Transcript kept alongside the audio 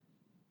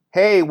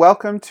Hey,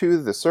 welcome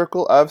to the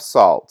Circle of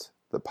Salt,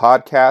 the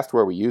podcast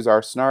where we use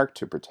our snark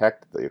to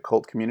protect the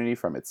occult community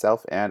from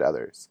itself and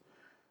others.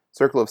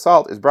 Circle of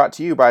Salt is brought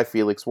to you by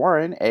Felix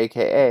Warren,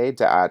 aka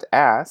Dad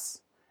Ass,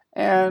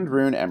 and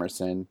Rune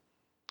Emerson.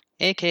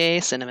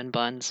 aka cinnamon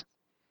buns.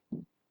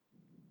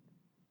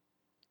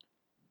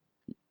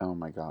 Oh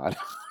my god.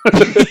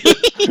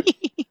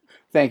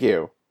 Thank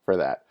you for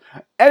that.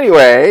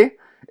 Anyway,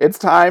 it's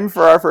time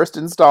for our first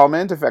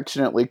installment,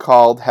 affectionately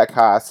called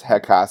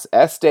Hecas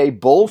Este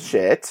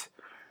Bullshit.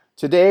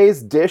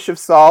 Today's dish of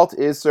salt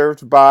is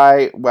served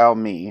by, well,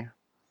 me,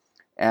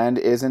 and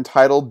is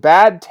entitled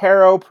Bad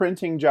Tarot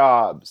Printing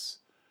Jobs.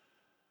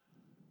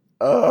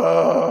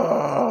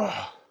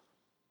 Ugh.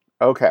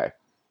 Okay.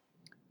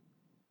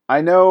 I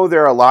know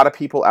there are a lot of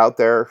people out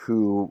there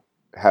who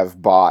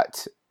have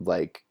bought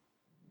like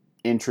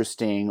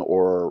interesting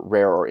or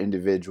rare or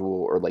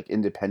individual or like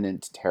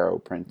independent tarot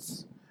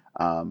prints,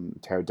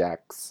 tarot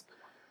decks,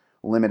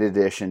 limited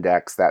edition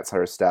decks, that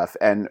sort of stuff.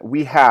 And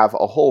we have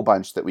a whole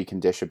bunch that we can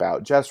dish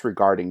about just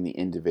regarding the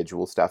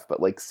individual stuff.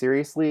 But like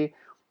seriously,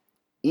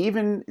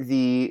 even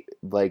the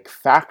like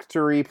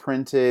factory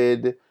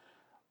printed,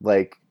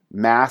 like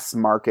mass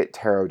market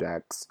tarot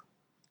decks,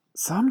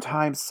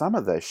 sometimes some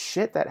of the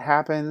shit that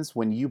happens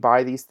when you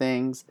buy these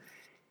things,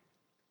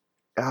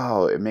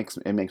 oh, it makes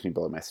me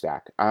blow my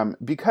stack.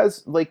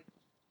 Because like,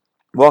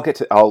 well,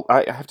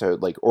 I have to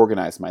like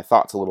organize my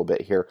thoughts a little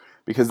bit here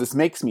because this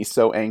makes me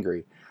so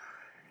angry.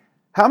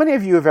 How many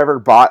of you have ever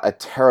bought a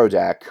tarot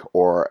deck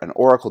or an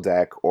oracle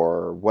deck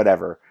or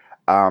whatever,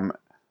 um,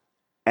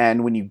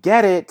 and when you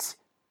get it,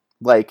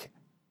 like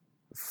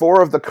four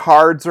of the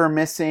cards are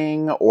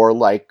missing, or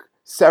like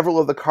several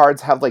of the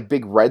cards have like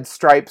big red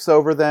stripes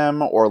over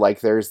them, or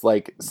like there's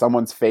like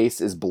someone's face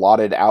is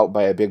blotted out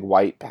by a big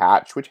white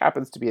patch, which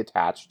happens to be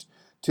attached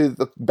to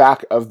the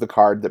back of the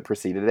card that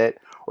preceded it,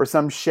 or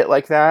some shit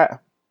like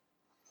that.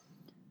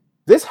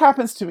 This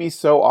happens to me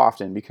so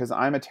often because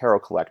I'm a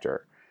tarot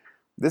collector.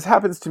 This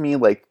happens to me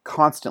like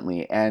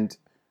constantly, and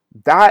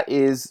that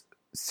is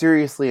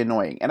seriously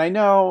annoying. And I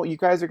know you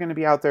guys are going to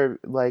be out there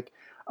like,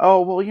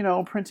 oh,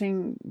 well,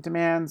 printing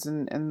demands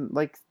and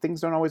like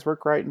things don't always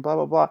work right and blah,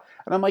 blah, blah.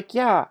 And I'm like,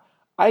 yeah,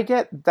 I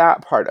get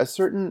that part. A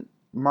certain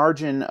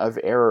margin of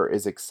error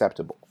is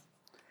acceptable.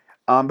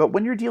 But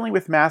when you're dealing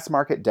with mass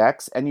market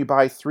decks and you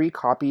buy three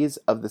copies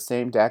of the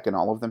same deck and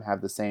all of them have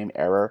the same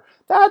error,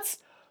 that's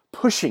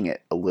pushing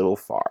it a little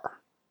far.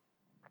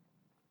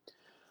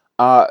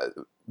 Uh,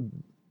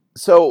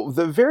 so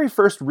the very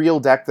first real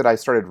deck that I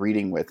started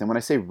reading with, and when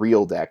I say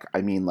real deck,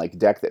 I mean like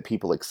deck that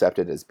people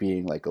accepted as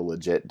being like a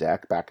legit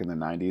deck back in the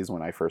 90s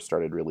when I first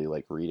started really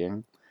like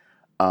reading,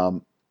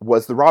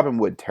 was the Robin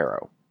Wood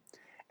Tarot.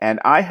 And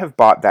I have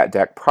bought that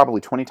deck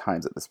probably 20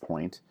 times at this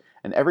point,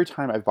 and every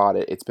time I've bought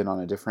it, it's been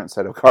on a different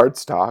set of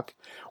cardstock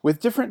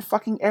with different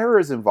fucking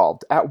errors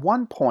involved. At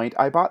one point,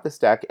 I bought this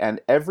deck, and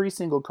every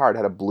single card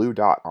had a blue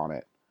dot on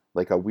it,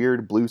 like a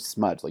weird blue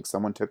smudge, like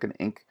someone took an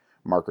ink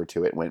marker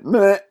to it and went,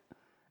 meh,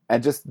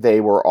 and just they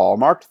were all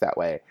marked that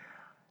way.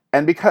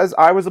 And because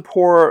I was a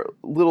poor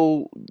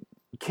little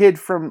kid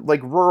from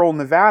like rural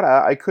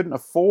Nevada, I couldn't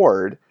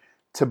afford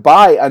to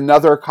buy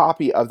another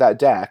copy of that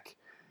deck.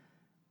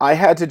 I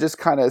had to just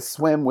kind of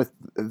swim with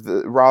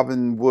the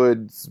Robin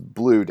Wood's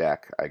blue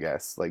deck, I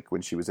guess, like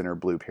when she was in her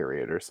blue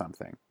period or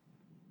something.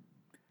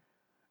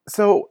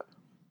 So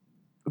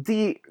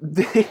the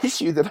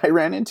issue that I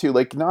ran into,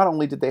 like not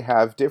only did they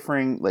have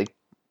differing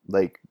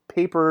like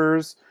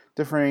papers,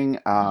 differing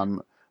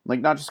like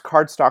not just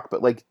cardstock,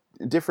 but like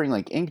differing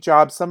like ink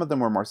jobs. Some of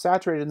them were more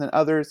saturated than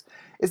others.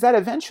 Is that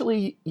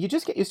eventually you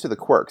just get used to the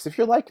quirks. If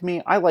you're like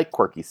me, I like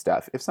quirky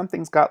stuff. If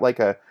something's got like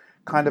a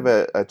kind of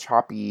a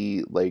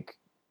choppy like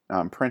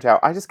printout,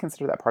 I just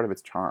consider that part of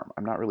its charm.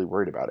 I'm not really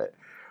worried about it.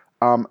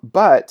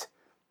 But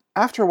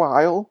after a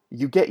while,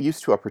 you get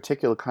used to a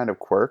particular kind of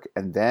quirk,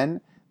 and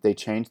then they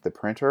change the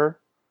printer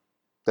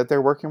that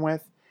they're working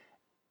with,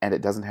 and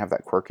it doesn't have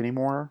that quirk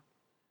anymore,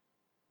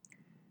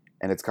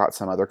 and it's got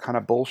some other kind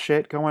of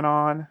bullshit going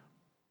on,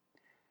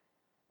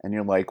 and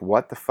you're like,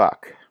 what the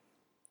fuck?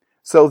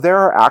 So there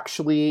are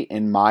actually,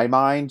 in my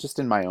mind, just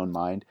in my own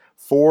mind,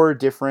 four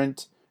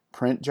different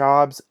print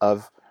jobs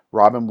of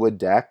Robin Wood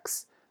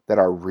decks that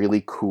are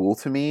really cool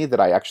to me, that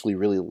I actually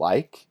really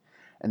like.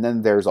 And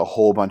then there's a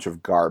whole bunch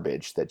of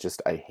garbage that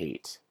just I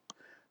hate.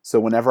 So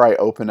whenever I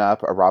open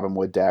up a Robin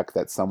Wood deck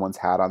that someone's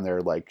had on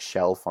their like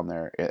shelf on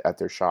their at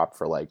their shop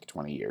for like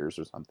 20 years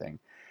or something,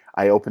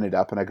 I open it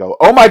up and I go,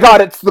 "Oh my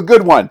god, it's the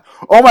good one.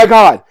 Oh my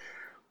god."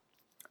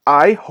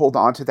 I hold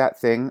on to that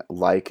thing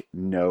like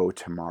no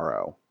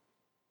tomorrow.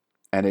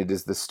 And it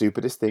is the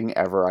stupidest thing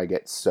ever. I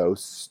get so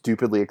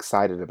stupidly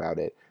excited about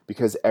it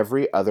because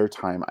every other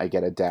time I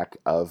get a deck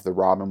of the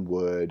Robin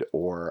Wood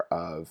or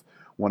of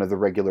one of the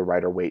regular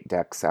Rider Waite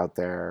decks out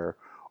there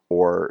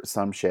or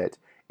some shit,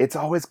 it's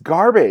always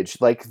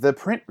garbage. Like the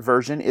print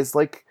version is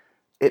like,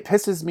 it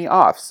pisses me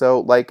off.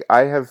 So like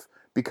I have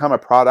become a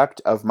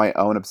product of my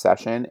own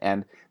obsession,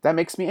 and that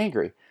makes me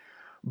angry.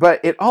 But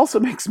it also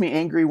makes me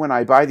angry when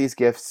I buy these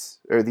gifts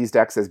or these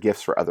decks as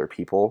gifts for other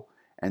people,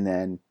 and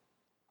then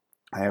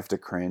I have to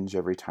cringe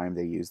every time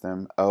they use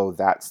them. Oh,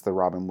 that's the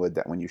Robin Wood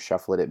that when you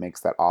shuffle it, it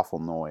makes that awful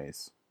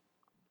noise.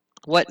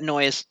 What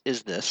noise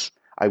is this?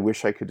 I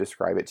wish I could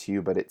describe it to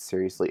you, but it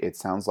seriously, it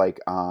sounds like,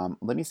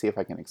 let me see if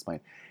I can explain.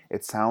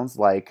 It sounds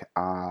like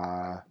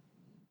all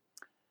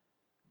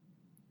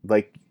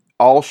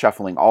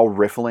shuffling, all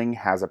riffling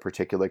has a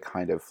particular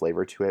kind of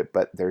flavor to it,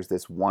 but there's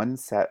this one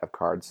set of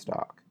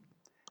cardstock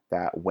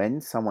that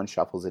when someone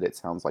shuffles it, it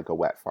sounds like a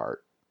wet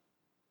fart.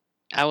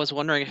 I was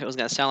wondering if it was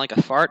going to sound like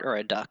a fart or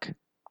a duck.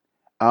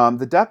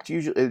 The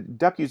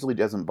duck usually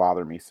doesn't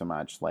bother me so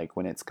much. Like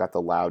when it's got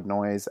the loud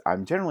noise,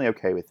 I'm generally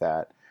okay with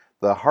that.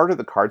 The harder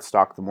the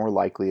cardstock, the more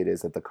likely it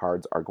is that the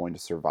cards are going to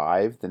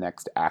survive the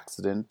next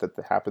accident that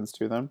happens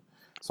to them.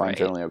 So I'm Right.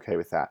 generally okay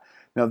with that.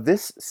 Now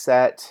this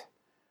set,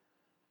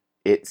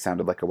 it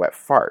sounded like a wet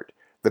fart.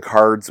 The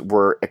cards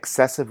were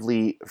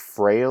excessively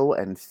frail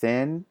and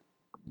thin,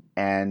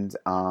 and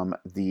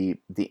the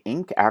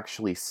ink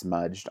actually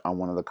smudged on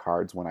one of the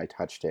cards when I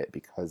touched it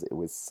because it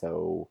was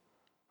so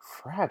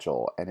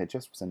fragile, and it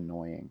just was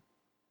annoying.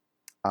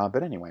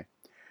 But anyway,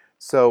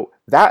 so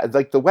that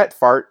like the wet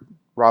fart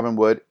Robin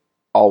Wood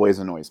always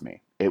annoys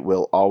me. It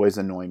will always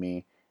annoy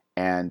me,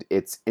 and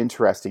it's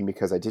interesting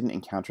because I didn't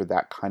encounter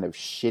that kind of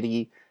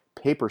shitty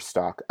paper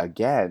stock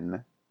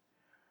again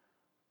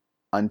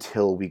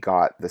until we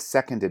got the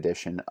second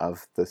edition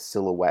of the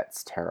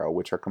Silhouettes Tarot,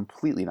 which are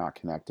completely not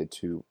connected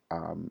to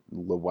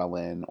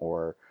Llewellyn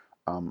or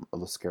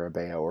Le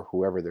Scarabeo or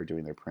whoever they're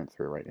doing their print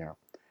through right now.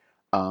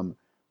 Um,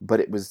 but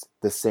it was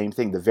the same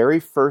thing. The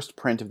very first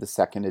print of the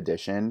second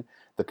edition,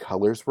 the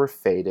colors were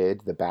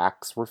faded, the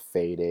backs were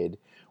faded.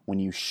 When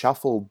you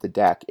shuffled the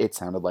deck, it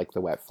sounded like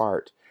the wet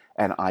fart.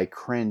 And I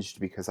cringed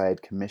because I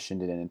had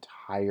commissioned an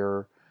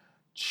entire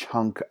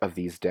chunk of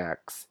these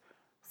decks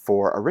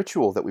for a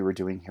ritual that we were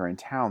doing here in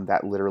town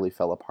that literally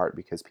fell apart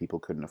because people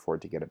couldn't afford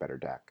to get a better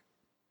deck.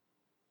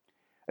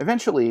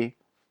 Eventually,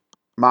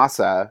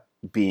 Masa,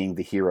 being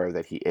the hero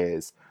that he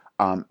is,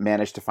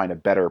 managed to find a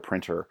better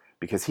printer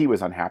because he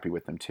was unhappy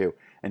with them too.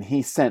 And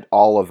he sent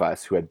all of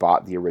us who had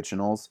bought the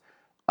originals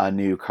a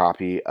new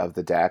copy of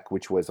the deck,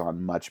 which was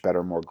on much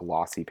better, more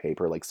glossy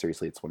paper. Like,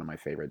 seriously, it's one of my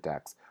favorite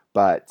decks.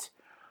 But,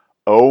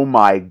 oh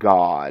my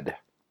God.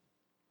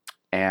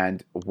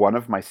 And one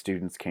of my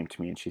students came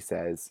to me and she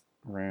says,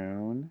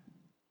 Rune,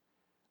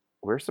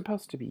 we're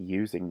supposed to be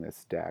using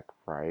this deck,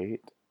 right?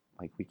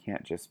 Like, we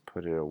can't just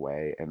put it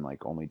away and,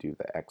 like, only do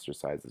the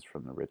exercises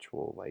from the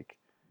ritual. Like,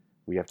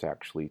 we have to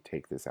actually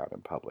take this out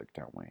in public,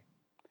 don't we?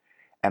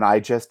 And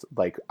I just,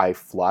 like, I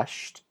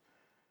flushed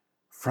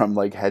from,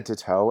 like, head to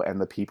toe,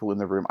 and the people in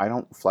the room, I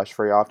don't flush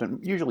very often.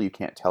 Usually you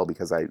can't tell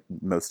because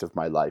most of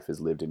my life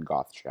is lived in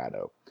goth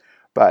shadow.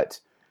 But,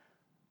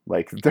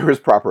 like, there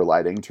was proper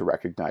lighting to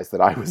recognize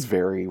that I was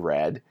very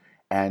red.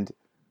 And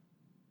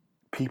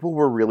people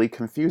were really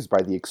confused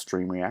by the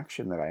extreme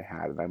reaction that I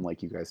had. And I'm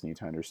like, you guys need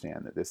to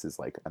understand that this is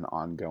like an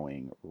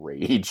ongoing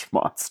rage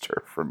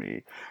monster for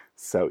me.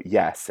 So,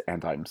 yes,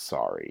 and I'm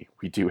sorry.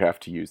 We do have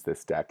to use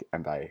this deck,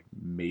 and I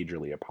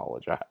majorly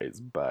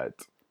apologize, but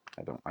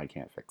I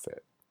can't fix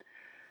it.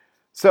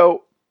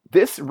 So,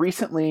 this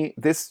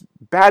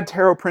bad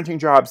tarot printing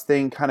jobs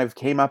thing kind of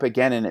came up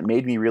again, and it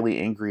made me really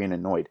angry and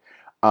annoyed.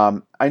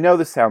 I know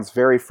this sounds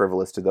very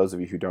frivolous to those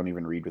of you who don't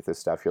even read with this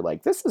stuff. You're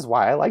like, this is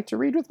why I like to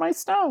read with my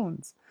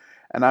stones.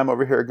 And I'm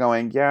over here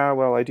going, yeah,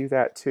 well, I do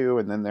that too.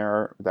 And then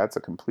that's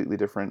a completely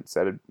different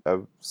set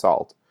of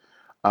salt.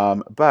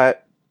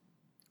 But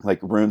like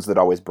runes that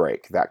always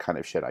break, that kind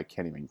of shit, I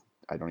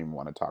don't even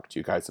want to talk to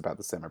you guys about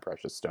the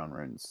semi-precious stone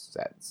runes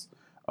sets.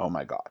 Oh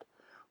my God.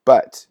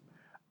 But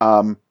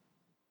um,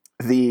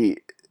 the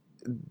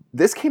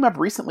this came up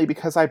recently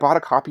because I bought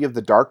a copy of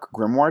the Dark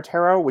Grimoire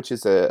Tarot, which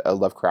is a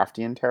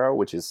Lovecraftian tarot,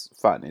 which is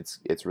fun.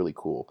 It's really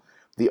cool.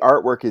 The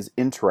artwork is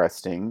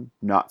interesting,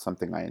 not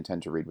something I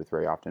intend to read with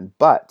very often,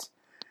 but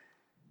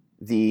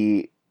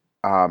the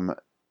um,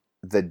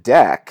 the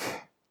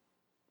deck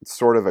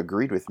sort of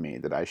agreed with me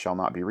that I shall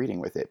not be reading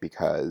with it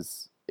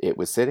because it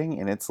was sitting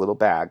in its little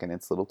bag in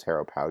its little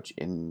tarot pouch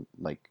in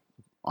like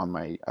on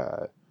my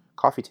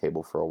coffee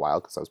table for a while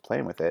because I was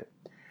playing with it.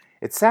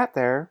 It sat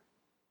there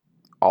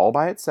all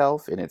by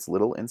itself in its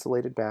little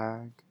insulated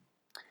bag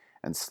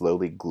and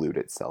slowly glued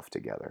itself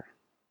together.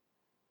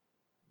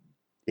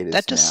 It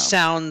That is just now.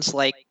 sounds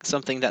like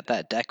something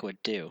that deck would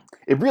do.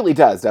 It really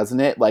does, doesn't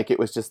it? Like it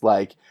was just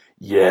like,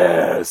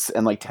 yes,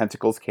 and like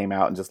tentacles came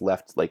out and just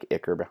left like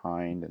ichor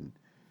behind, and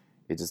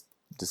it just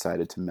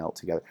decided to melt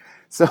together.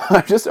 So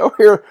I'm just over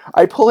here.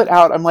 I pull it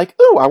out. I'm like,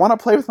 ooh, I want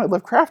to play with my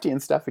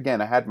Lovecraftian stuff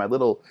again. I had my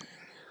little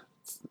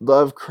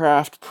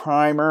Lovecraft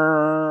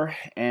primer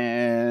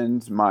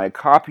and my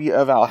copy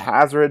of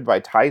Alhazred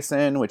by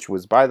Tyson, which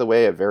was, by the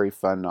way, a very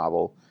fun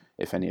novel.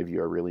 If any of you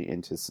are really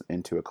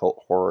into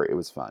occult horror, it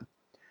was fun.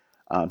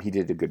 He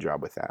did a good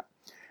job with that.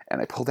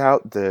 And I pulled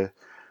out the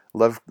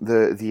Dark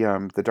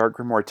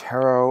Grimoire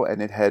Tarot,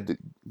 and it had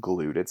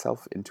glued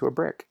itself into a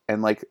brick.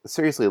 And like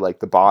seriously,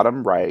 like the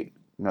bottom right,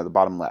 no, the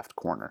bottom left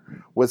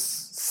corner was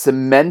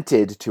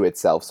cemented to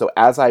itself. So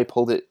as I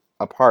pulled it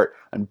apart,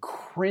 I'm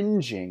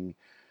cringing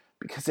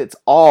because it's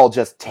all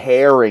just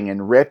tearing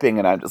and ripping,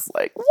 and I'm just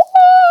like,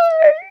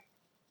 why?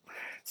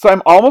 So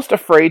I'm almost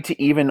afraid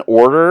to even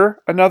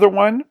order another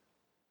one.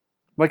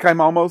 Like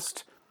I'm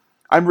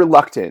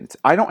reluctant.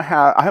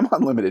 I'm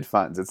unlimited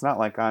funds. It's not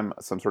like I'm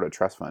some sort of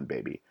trust fund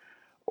baby,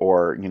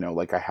 or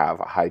like I have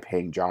a high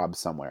paying job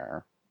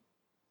somewhere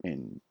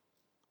in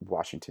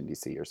Washington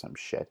D.C. or some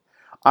shit.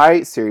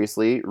 I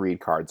seriously read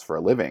cards for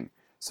a living.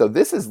 So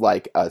this is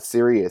like a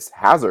serious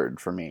hazard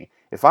for me.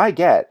 If I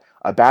get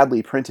a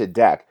badly printed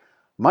deck,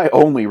 my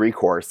only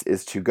recourse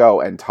is to go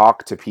and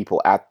talk to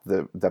people at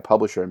the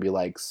publisher and be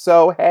like,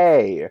 so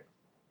hey,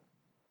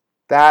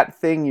 that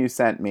thing you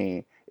sent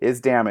me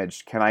is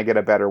damaged. Can I get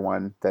a better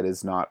one that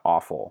is not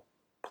awful,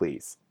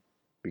 please?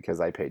 Because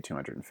I paid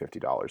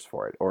 $250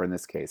 for it. Or in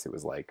this case, it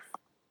was like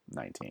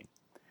 19.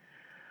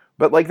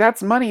 But like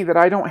that's money that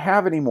I don't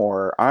have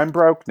anymore. I'm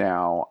broke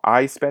now.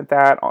 I spent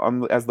that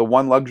as the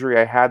one luxury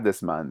I had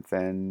this month,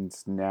 and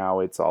now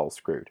it's all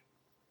screwed.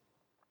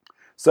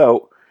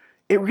 So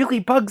it really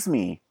bugs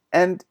me,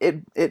 and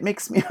it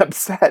makes me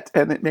upset,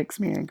 and it makes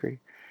me angry.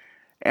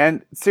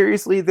 And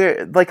seriously,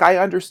 I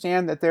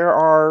understand that there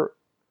are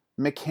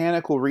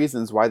mechanical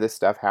reasons why this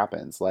stuff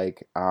happens.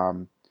 Like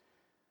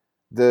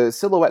the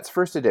Silhouettes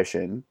first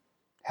edition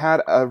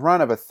had a run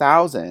of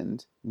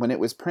 1,000 when it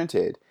was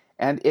printed,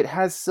 and it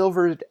has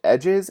silvered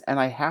edges, and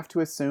I have to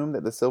assume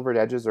that the silvered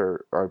edges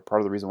are part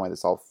of the reason why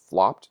this all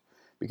flopped.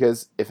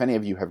 Because if any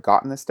of you have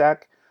gotten this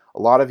deck,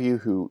 a lot of you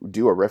who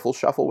do a riffle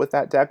shuffle with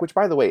that deck, which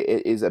by the way,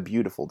 it is a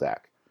beautiful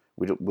deck,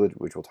 which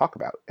we'll talk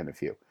about in a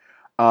few.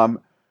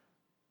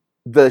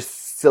 The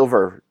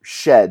silver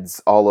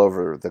sheds all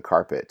over the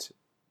carpet,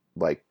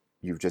 like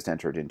you've just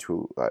entered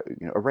into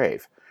a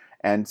rave.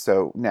 And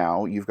so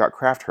now you've got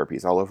craft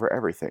herpes all over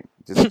everything,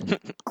 just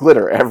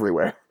glitter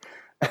everywhere.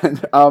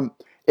 And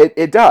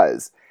it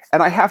does.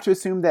 And I have to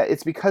assume that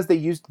it's because they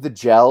used the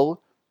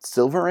gel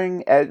silvering,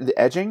 the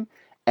edging,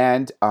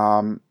 and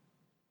on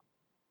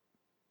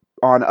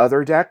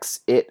other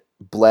decks it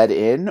bled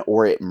in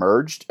or it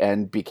merged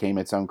and became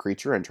its own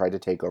creature and tried to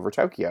take over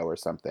Tokyo or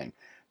something.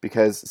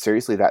 Because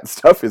seriously, that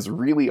stuff is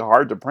really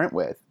hard to print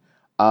with.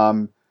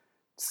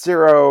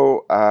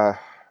 Ciro,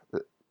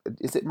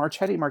 is it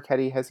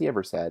Marchetti? Has he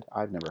ever said?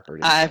 I've never heard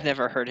him I've say.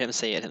 never heard him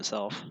say it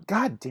himself.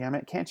 God damn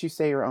it. Can't you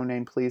say your own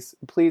name, please?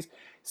 Please.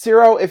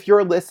 Ciro, if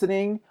you're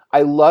listening,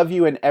 I love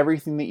you and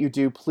everything that you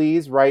do.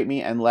 Please write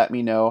me and let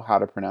me know how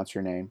to pronounce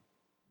your name.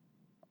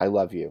 I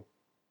love you.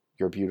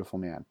 You're a beautiful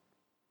man.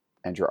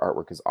 And your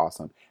artwork is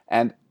awesome.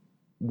 And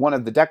one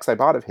of the decks I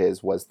bought of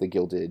his was the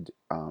Gilded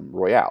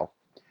Royale,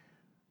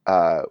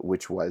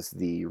 which was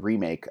the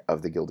remake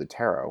of the Gilded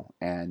Tarot.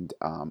 And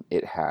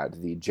it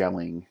had the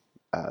gelling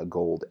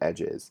gold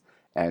edges.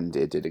 And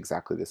it did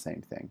exactly the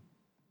same thing.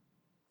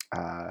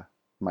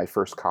 My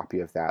first copy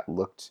of that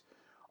looked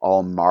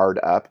all marred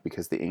up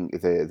because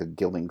the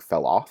gilding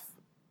fell off,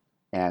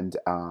 and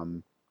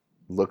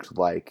looked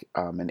like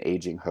an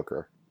aging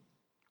hooker,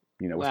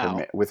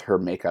 Wow. with her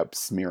makeup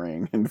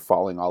smearing and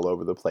falling all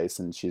over the place,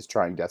 and she's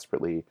trying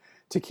desperately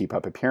to keep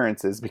up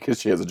appearances because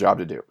she has a job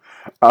to do,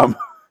 um,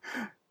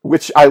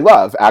 which I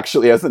love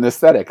actually as an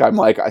aesthetic. I'm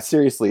like,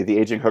 seriously, the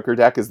aging hooker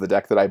deck is the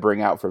deck that I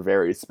bring out for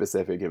very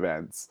specific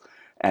events,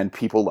 and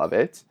people love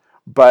it,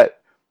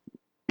 but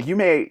you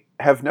may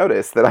have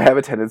noticed that I have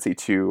a tendency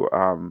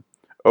to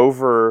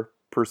over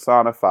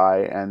personify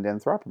and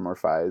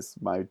anthropomorphize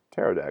my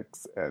tarot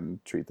decks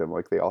and treat them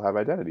like they all have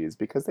identities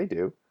because they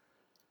do.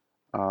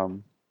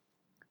 Um,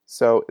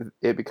 so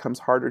it becomes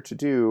harder to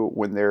do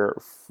when they're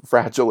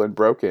fragile and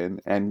broken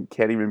and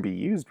can't even be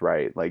used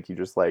right. Like you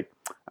just like,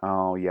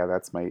 oh yeah,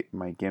 that's my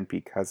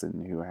gimpy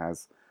cousin who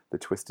has the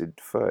twisted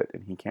foot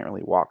and he can't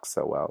really walk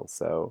so well.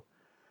 So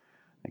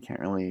I can't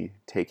really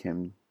take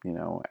him,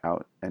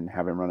 out and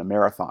have him run a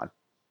marathon.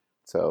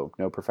 So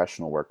no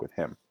professional work with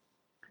him.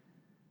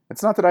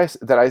 It's not that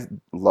I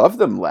love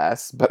them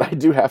less, but I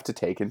do have to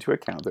take into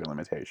account their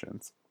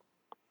limitations.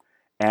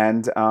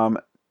 And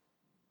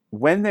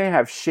when they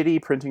have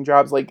shitty printing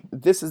jobs, like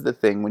this is the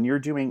thing: when you're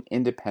doing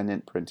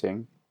independent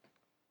printing,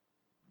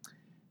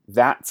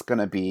 that's going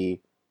to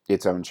be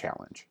its own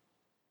challenge.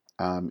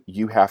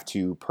 You have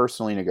to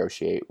personally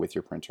negotiate with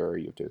your printer.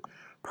 You have to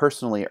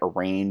personally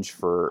arrange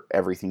for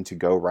everything to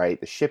go right.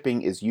 The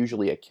shipping is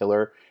usually a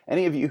killer.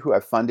 Any of you who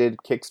have funded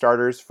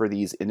Kickstarters for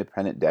these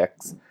independent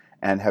decks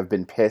and have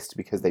been pissed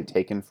because they've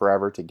taken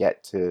forever to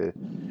get to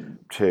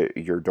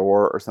your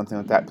door or something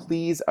like that,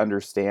 please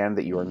understand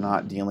that you are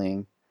not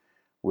dealing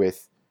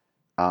with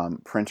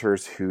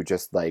printers who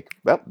just like,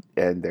 well,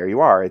 and there you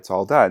are, it's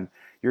all done.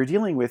 You're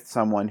dealing with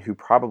someone who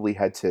probably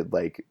had to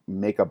like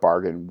make a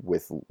bargain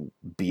with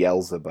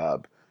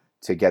Beelzebub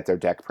to get their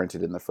deck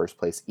printed in the first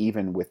place,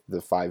 even with the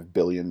 $5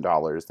 billion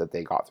that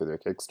they got through their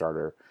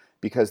Kickstarter,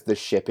 because the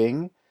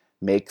shipping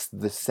makes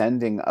the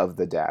sending of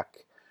the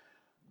deck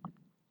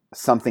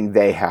something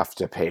they have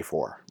to pay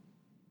for.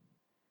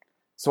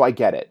 So I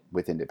get it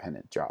with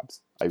independent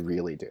jobs. I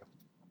really do.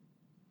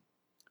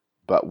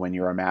 But when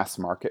you're a mass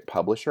market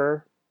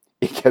publisher,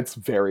 it gets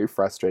very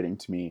frustrating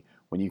to me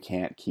when you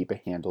can't keep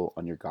a handle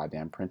on your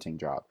goddamn printing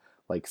job.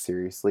 Like,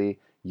 seriously,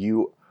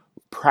 you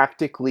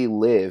practically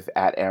live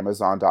at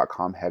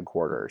Amazon.com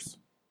headquarters.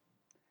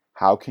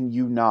 How can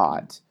you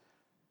not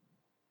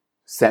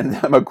send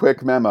them a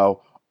quick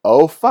memo?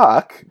 Oh,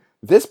 fuck.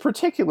 This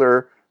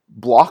particular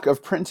block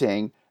of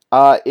printing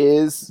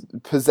is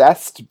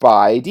possessed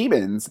by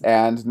demons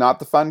and not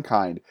the fun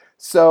kind.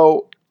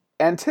 So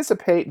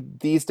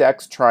anticipate these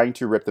decks trying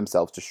to rip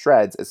themselves to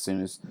shreds as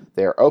soon as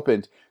they are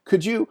opened.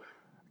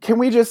 Can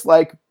we just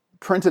like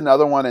print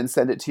another one and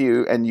send it to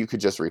you and you could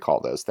just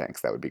recall those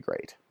things? That would be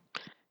great.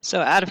 So,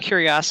 out of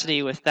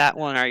curiosity, with that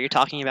one, are you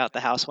talking about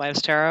the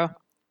Housewives Tarot?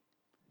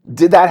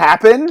 Did that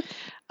happen?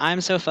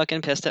 I'm so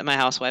fucking pissed at my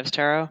Housewives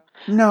Tarot.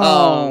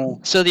 No.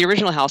 So the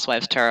original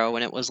Housewives Tarot,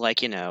 when it was like,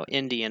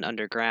 indie and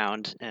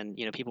underground, and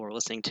people were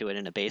listening to it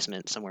in a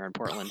basement somewhere in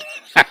Portland.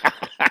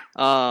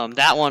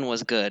 That one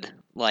was good.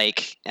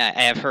 Like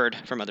I have heard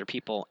from other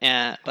people,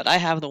 but I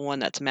have the one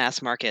that's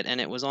mass market,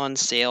 and it was on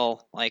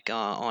sale like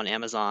on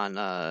Amazon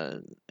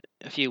a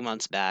few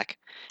months back,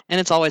 and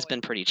it's always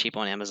been pretty cheap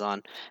on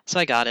Amazon. So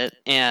I got it,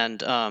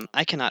 and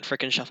I cannot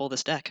frickin' shuffle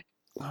this deck.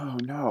 Oh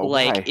no,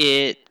 Like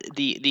why?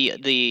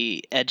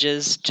 the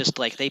edges just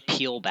like they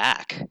peel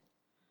back.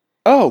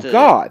 Oh The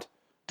God.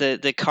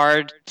 the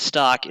card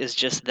stock is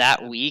just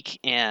that weak,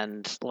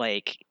 and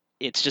like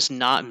it's just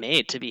not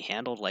made to be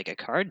handled like a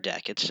card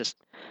deck. It's just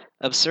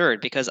absurd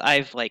because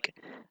I've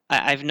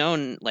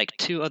known like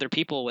two other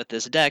people with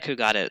this deck who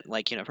got it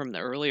like from the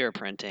earlier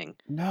printing,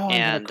 No, I'm gonna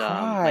and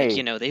like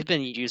cry. they've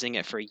been using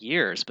it for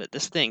years. But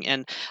this thing,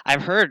 and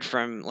I've heard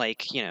from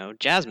like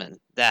Jasmine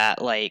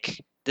that like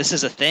this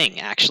is a thing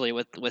actually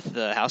with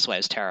the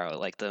Housewives Tarot,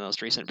 like the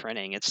most recent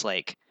printing. It's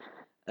like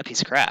a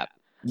piece of crap.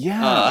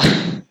 Yeah.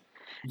 Uh,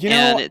 You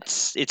and know,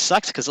 it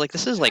sucks because like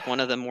this is like one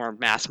of the more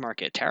mass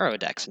market tarot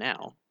decks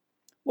now.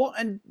 well,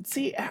 and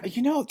see,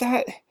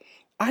 that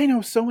I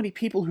know so many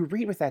people who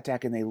read with that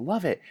deck and they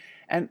love it.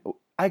 And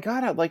I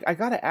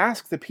gotta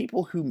ask the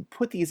people who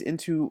put these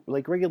into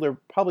like regular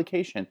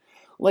publication.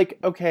 Like,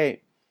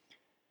 okay,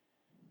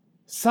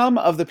 some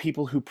of the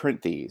people who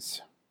print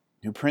these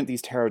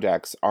tarot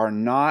decks are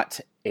not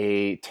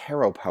a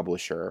tarot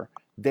publisher.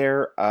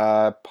 They're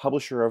a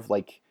publisher of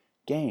like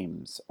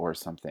games or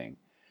something.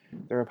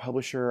 They're a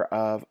publisher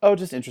of, oh,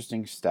 just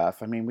interesting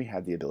stuff. I mean, we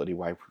had the ability.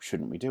 Why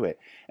shouldn't we do it?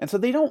 And so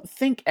they don't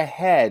think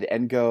ahead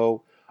and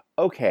go,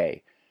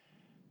 okay,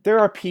 there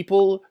are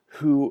people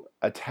who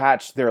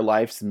attach their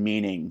life's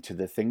meaning to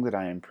the thing that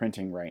I am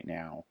printing right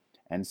now.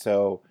 And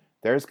so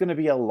there's going to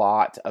be a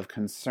lot of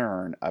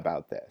concern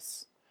about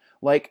this.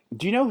 Like,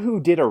 do you know who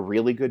did a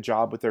really good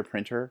job with their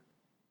printer?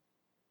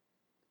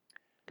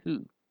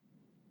 Ooh.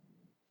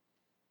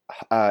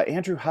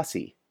 Andrew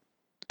Hussey.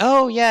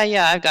 Oh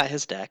yeah, I've got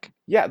his deck.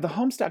 Yeah, the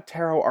Homestuck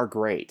Tarot are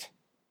great.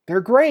 They're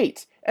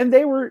great, and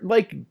they were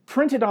like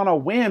printed on a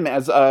whim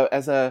as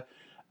a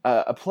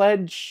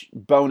pledge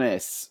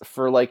bonus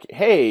for like,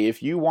 hey,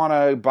 if you want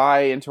to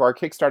buy into our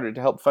Kickstarter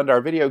to help fund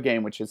our video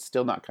game, which has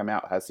still not come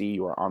out, Hussey,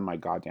 you are on my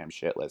goddamn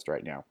shit list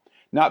right now.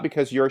 Not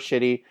because you're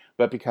shitty,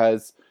 but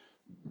because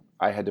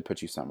I had to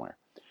put you somewhere.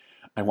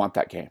 I want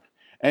that game.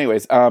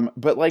 Anyways,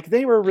 but like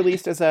they were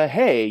released as a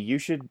hey, you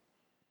should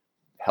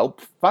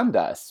help fund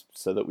us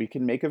so that we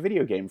can make a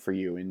video game for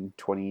you in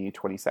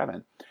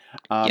 2027.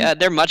 Yeah,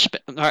 they're much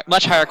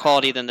higher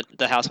quality than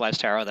the Housewives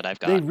Tarot that I've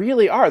They got.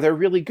 really are. They're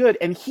really good.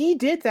 And he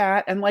did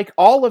that. And like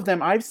all of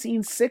them, I've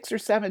seen 6 or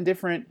 7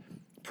 different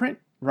print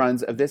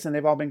runs of this and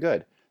they've all been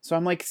good. So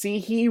I'm like, see,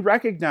 he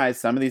recognized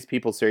some of these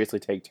people seriously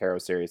take tarot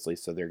seriously.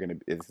 So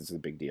this is a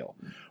big deal.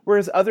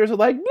 Whereas others are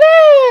like,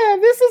 yeah,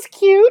 this is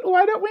cute.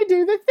 Why don't we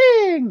do the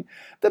thing?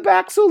 The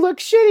backs will look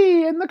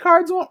shitty and the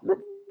cards won't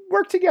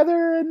work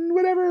together and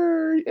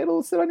whatever.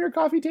 It'll sit on your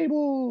coffee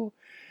table.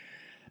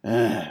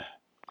 Ugh.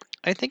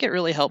 I think it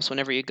really helps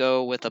whenever you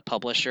go with a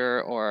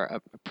publisher or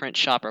a print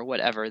shop or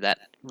whatever that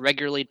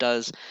regularly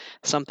does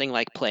something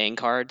like playing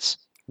cards.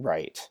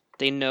 Right.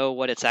 They know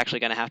what it's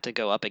actually going to have to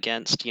go up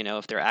against.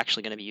 If they're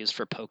actually going to be used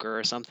for poker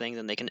or something,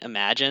 then they can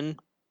imagine.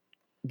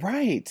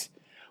 Right.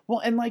 Well,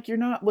 and like you're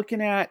not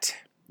looking at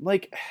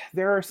like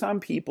there are some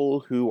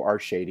people who are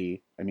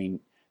shady. I mean,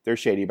 they're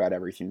shady about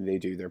everything they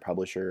do. Their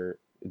publisher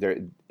there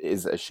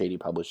is a shady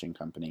publishing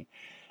company.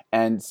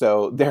 And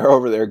so they're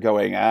over there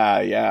going,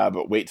 yeah,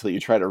 but wait till you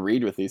try to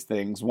read with these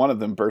things. One of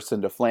them bursts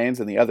into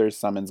flames and the other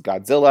summons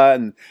Godzilla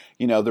and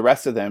the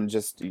rest of them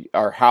just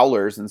are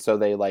howlers and so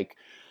they like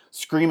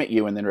scream at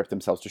you and then rip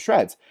themselves to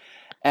shreds.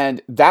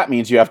 And that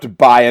means you have to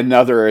buy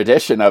another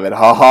edition of it.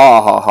 Ha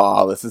ha ha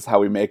ha. This is how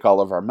we make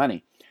all of our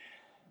money.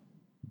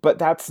 But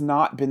that's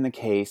not been the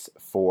case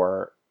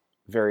for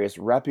various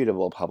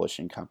reputable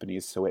publishing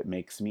companies, so it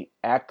makes me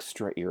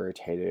extra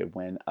irritated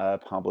when a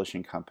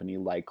publishing company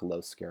like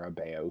Los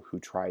Scarabeo, who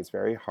tries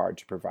very hard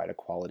to provide a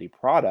quality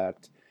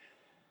product,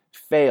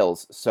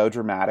 fails so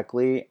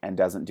dramatically and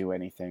doesn't do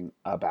anything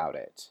about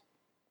it.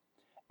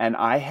 And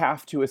I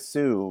have to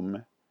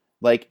assume,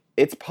 like,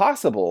 it's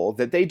possible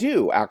that they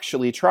do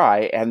actually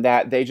try and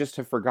that they just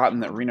have forgotten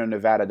that Reno,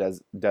 Nevada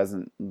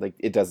doesn't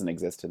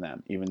exist to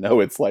them, even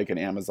though it's like an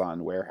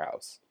Amazon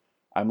warehouse.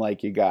 I'm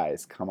like, you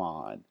guys, come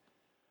on.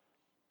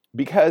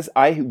 because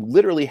I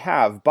literally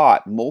have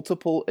bought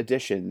multiple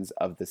editions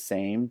of the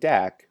same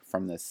deck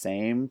from the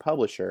same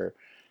publisher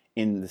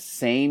in the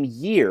same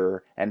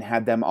year and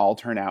had them all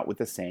turn out with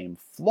the same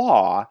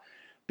flaw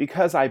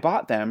because I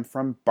bought them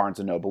from Barnes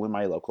and Noble in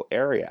my local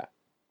area,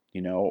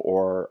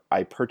 or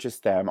I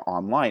purchased them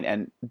online.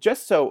 And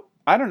just so,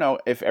 I don't know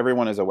if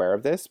everyone is aware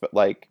of this, but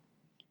like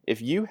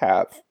if you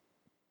have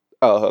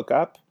a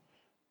hookup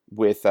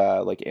with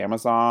like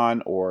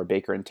Amazon or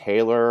Baker and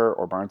Taylor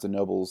or Barnes and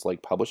Noble's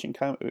like publishing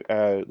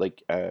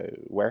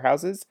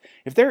warehouses,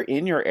 if they're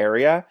in your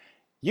area,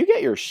 you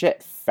get your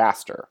shit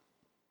faster.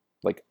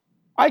 Like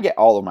I get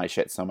all of my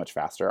shit so much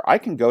faster. I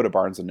can go to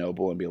Barnes and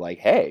Noble and be like,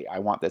 "Hey, I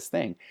want this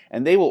thing,"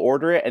 and they will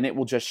order it, and it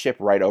will just ship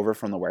right over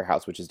from the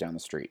warehouse, which is down the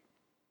street.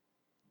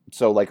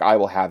 So like I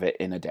will have it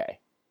in a day.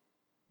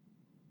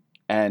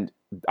 And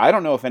I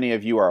don't know if any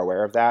of you are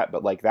aware of that,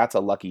 but like that's a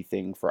lucky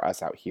thing for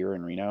us out here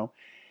in Reno,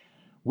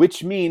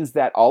 which means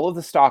that all of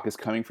the stock is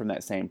coming from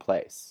that same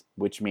place,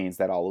 which means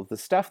that all of the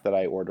stuff that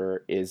I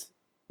order is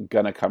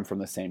going to come from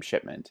the same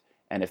shipment.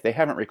 And if they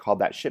haven't recalled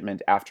that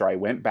shipment after I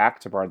went back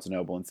to Barnes &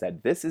 Noble and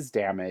said, this is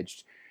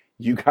damaged,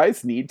 you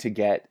guys need to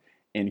get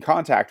in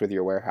contact with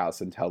your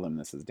warehouse and tell them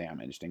this is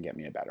damaged and get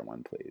me a better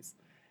one, please.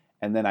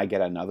 And then I get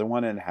another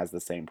one and it has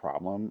the same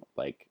problem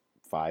like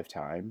 5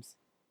 times.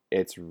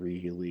 It's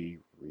really,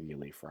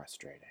 really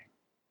frustrating.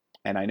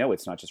 And I know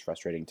it's not just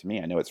frustrating to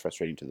me. I know it's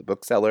frustrating to the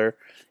bookseller.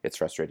 It's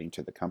frustrating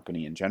to the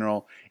company in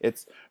general.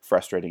 It's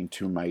frustrating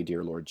to my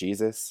dear Lord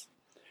Jesus.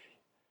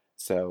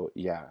 So,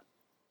 yeah.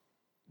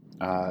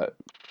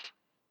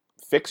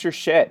 Fix your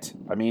shit.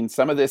 I mean,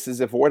 some of this is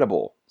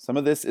avoidable. Some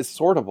of this is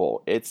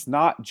sortable. It's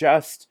not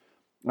just...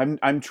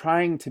 I'm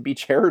trying to be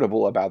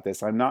charitable about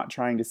this. I'm not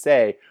trying to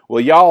say, well,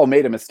 y'all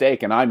made a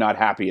mistake and I'm not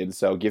happy and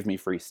so give me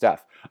free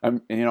stuff.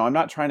 I'm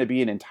not trying to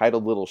be an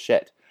entitled little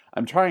shit.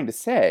 I'm trying to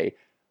say,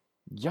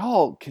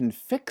 y'all can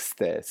fix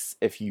this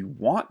if you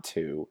want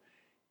to.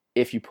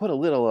 If you put a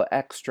little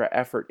extra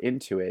effort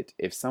into it,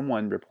 if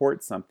someone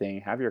reports something,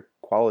 have your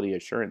quality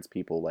assurance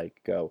people like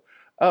go,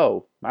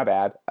 oh, my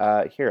bad.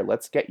 Here,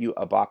 let's get you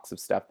a box of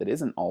stuff that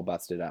isn't all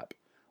busted up.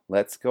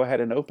 Let's go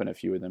ahead and open a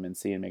few of them and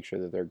see and make sure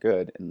that they're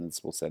good, and then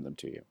we'll send them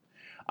to you.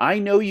 I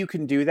know you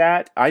can do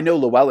that. I know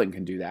Llewellyn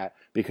can do that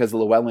because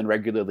Llewellyn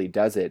regularly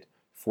does it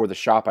for the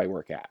shop I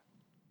work at.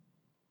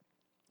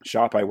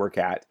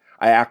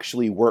 I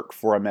actually work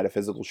for a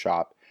metaphysical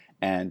shop,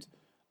 and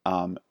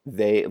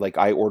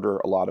I order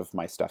a lot of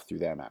my stuff through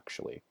them,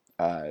 actually.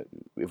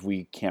 If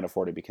we can't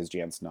afford it because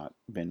Jan's not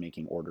been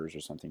making orders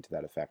or something to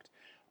that effect,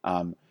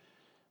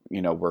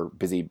 we're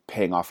busy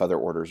paying off other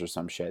orders or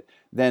some shit,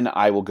 then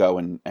I will go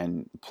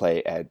and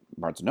play at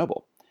Barnes &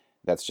 Noble.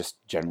 That's just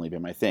generally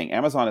been my thing.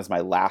 Amazon is my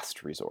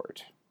last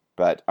resort.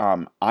 But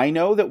I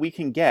know that we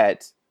can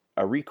get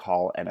a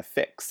recall and a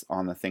fix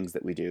on the things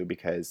that we do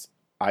because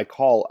I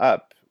call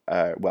up,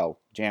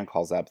 Jan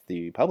calls up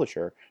the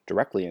publisher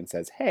directly and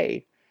says,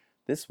 hey,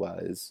 this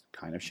was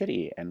kind of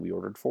shitty and we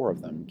ordered 4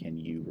 of them. Can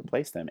you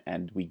replace them?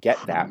 And we get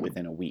that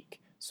within a week.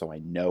 So I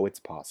know it's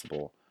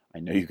possible. I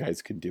know you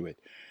guys can do it.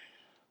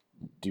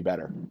 Do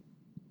better.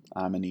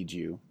 I'm going to need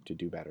you to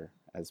do better,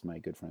 as my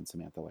good friend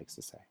Samantha likes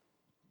to say.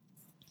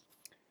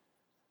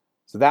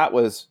 So that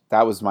was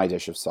my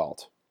dish of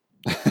salt.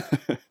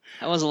 That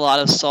was a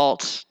lot of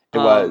salt. It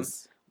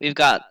was. We've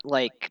got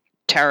like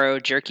taro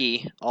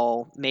jerky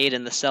all made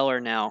in the cellar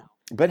now.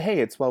 But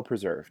hey, it's well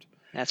preserved.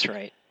 That's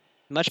right.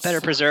 Much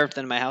better preserved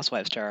than my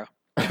housewife's taro.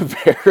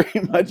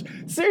 Very much.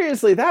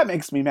 Seriously, that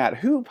makes me mad.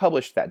 Who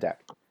published that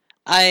deck?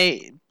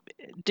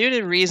 Due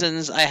to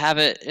reasons, I have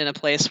it in a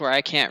place where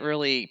I can't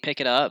really pick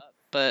it up,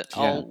 but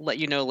yeah. I'll let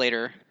you know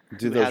later.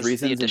 Do those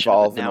reasons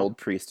involve an old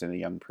priest and a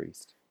young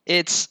priest?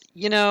 It's,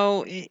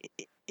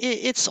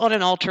 it's on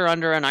an altar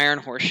under an iron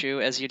horseshoe,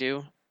 as you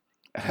do.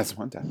 As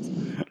one does.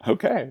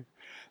 Okay.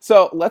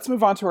 So let's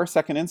move on to our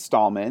second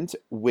installment,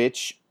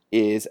 which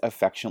is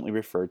affectionately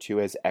referred to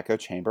as Echo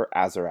Chamber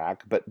Azarak.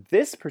 But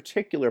this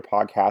particular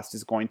podcast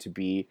is going to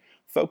be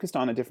focused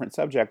on a different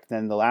subject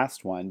than the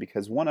last one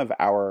because one of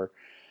our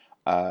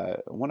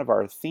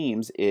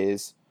themes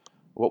is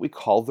what we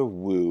call the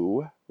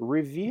Woo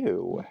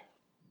Review,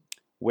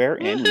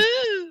 wherein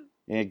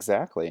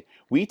exactly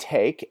we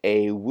take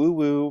a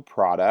woo-woo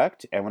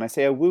product, and when I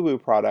say a woo-woo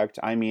product,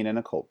 I mean an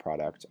occult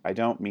product. I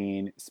don't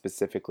mean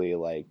specifically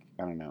like,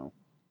 I don't know,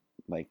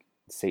 like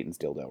Satan's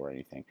dildo or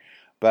anything,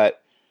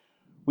 but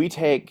we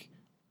take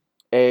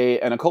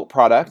an occult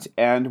product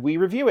and we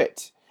review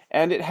it.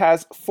 And it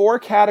has 4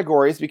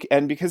 categories,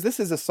 and because this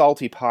is a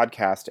salty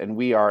podcast, and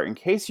we are, in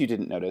case you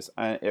didn't notice,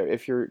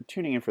 if you're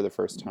tuning in for the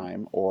first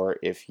time, or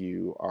if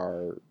you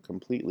are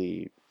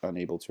completely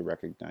unable to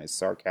recognize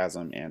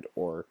sarcasm and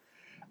or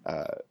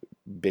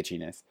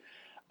bitchiness,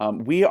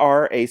 we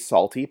are a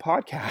salty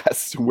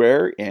podcast,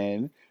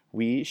 wherein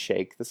we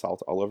shake the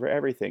salt all over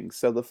everything.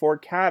 So the 4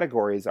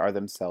 categories are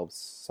themselves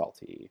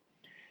salty.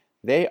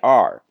 They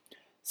are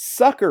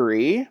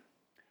suckery,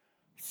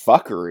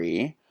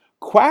 fuckery,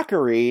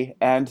 quackery,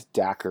 and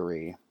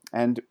daiquiri,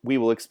 and we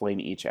will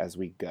explain each as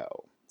we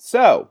go.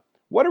 So,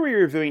 what are we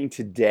reviewing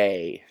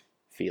today,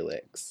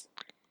 Felix?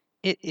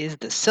 It is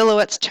the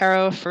Silhouettes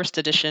Tarot First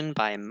Edition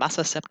by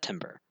Masa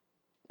September.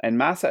 And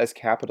Masa is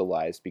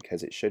capitalized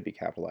because it should be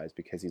capitalized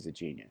because he's a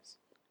genius.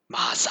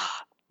 Masa.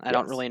 I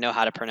don't Yes. really know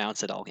how to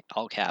pronounce it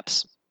all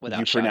caps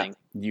without shouting.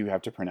 You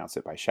have to pronounce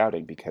it by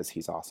shouting because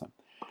he's awesome.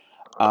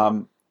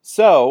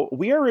 So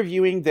we are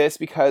reviewing this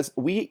because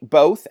we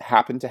both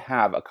happen to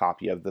have a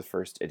copy of the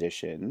first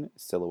edition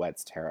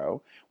Silhouettes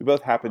Tarot. We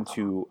both happen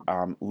to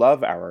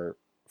love our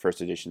first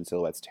edition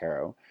Silhouettes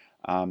Tarot.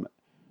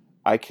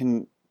 I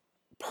can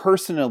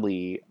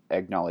personally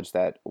acknowledge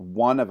that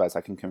one of us,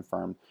 I can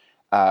confirm,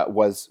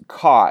 was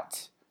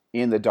caught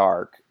in the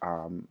dark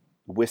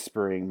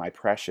whispering my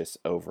precious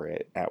over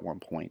it at one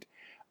point.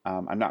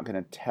 I'm not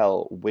going to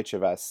tell which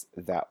of us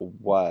that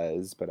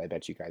was, but I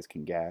bet you guys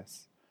can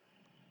guess.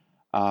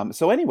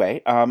 So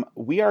anyway,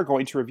 we are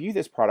going to review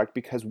this product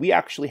because we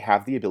actually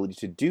have the ability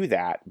to do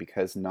that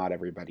because not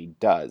everybody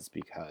does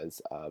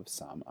because of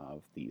some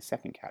of the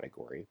second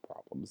category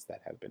problems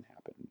that have been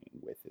happening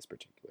with this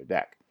particular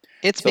deck.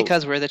 It's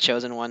because we're the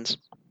chosen ones.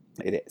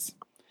 It is.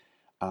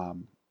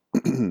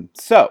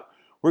 So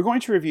we're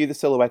going to review the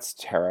Silhouettes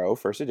Tarot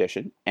First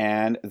Edition,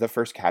 and the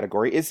first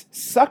category is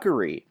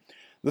suckery.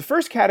 The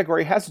first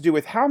category has to do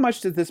with how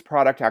much does this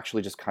product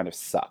actually just kind of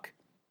suck?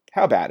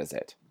 How bad is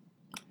it?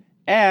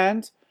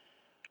 And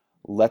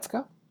let's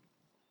go.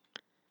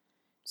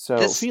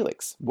 So,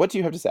 Felix, what do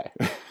you have to say?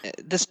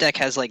 This deck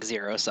has like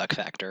 0 suck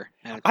factor.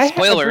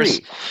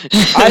 Spoilers.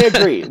 I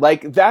agree.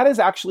 Like, that is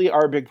actually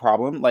our big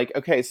problem. Like,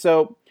 okay,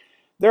 so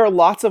there are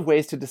lots of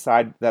ways to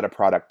decide that a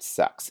product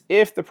sucks.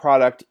 If the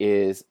product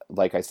is,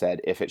 like I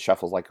said, if it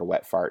shuffles like a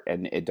wet fart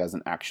and it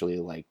doesn't actually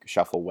like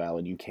shuffle well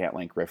and you can't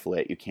like riffle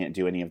it, you can't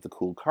do any of the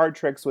cool card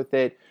tricks with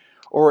it,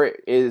 or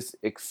it is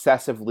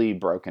excessively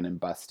broken and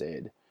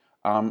busted.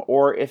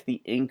 Or if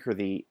the ink or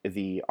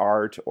the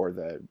art or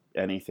the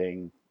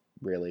anything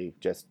really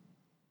just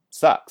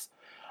sucks.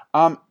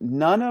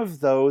 None of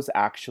those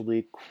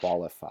actually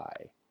qualify.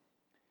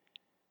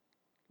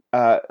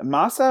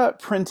 Masa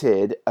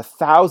printed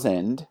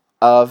 1,000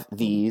 of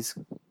these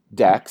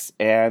decks,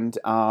 and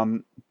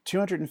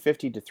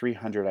 250 to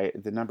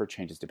 300, the number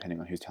changes depending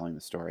on who's telling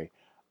the story,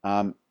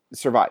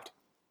 survived.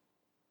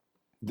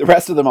 The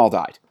rest of them all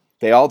died.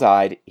 They all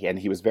died, and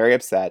he was very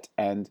upset,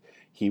 and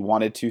he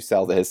wanted to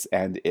sell this,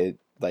 and it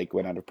like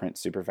went out of print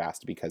super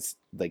fast because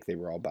like they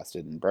were all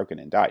busted and broken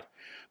and died.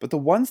 But the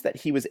ones that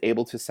he was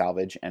able to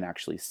salvage and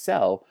actually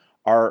sell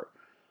are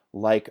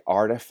like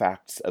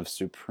artifacts of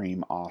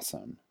supreme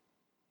awesome.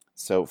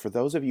 So for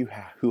those of you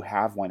who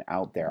have one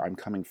out there, I'm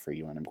coming for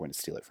you and I'm going to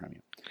steal it from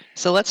you.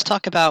 So let's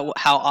talk about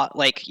how,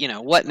 like, you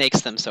know, what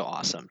makes them so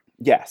awesome.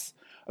 Yes.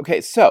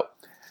 Okay, so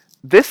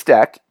this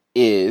deck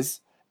is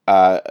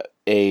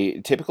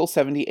a typical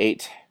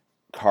 78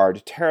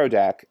 card tarot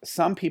deck.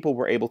 Some people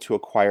were able to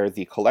acquire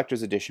the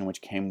collector's edition,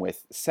 which came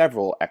with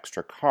several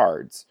extra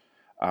cards.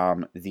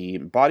 The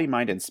body,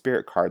 mind, and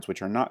spirit cards,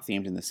 which are not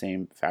themed in the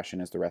same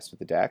fashion as the rest of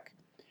the deck.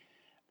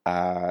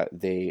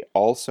 They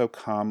also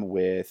come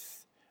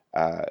with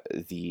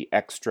the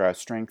extra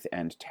strength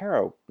and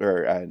tarot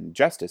or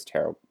justice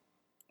tarot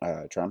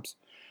trumps.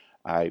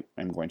 I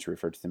am going to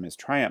refer to them as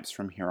triumphs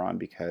from here on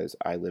because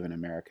I live in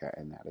America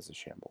and that is a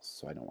shambles,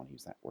 so I don't want to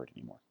use that word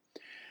anymore.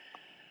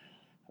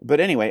 But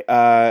anyway,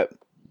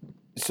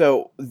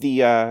 so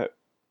the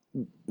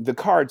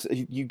cards,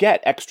 you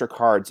get extra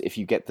cards if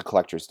you get the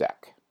collector's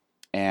deck.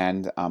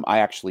 And I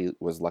actually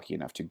was lucky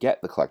enough to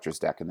get the collector's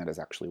deck, and that is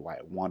actually why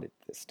I wanted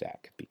this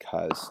deck,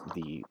 because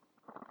the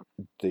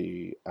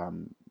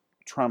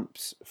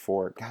trumps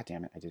for, God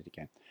damn it, I did it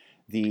again.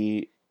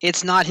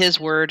 It's not his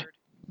word.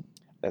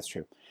 That's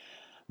true.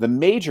 The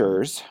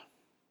majors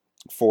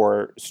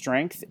for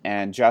strength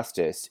and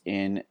justice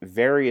in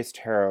various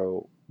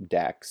tarot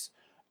decks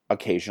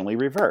occasionally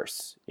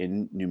reverse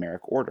in numeric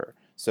order.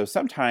 So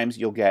sometimes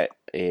you'll get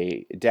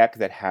a deck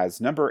that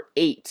has number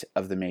 8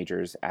 of the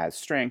majors as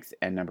strength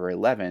and number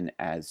 11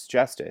 as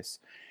justice,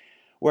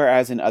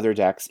 whereas in other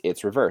decks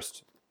it's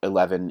reversed.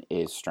 11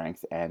 is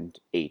strength and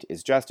 8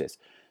 is justice.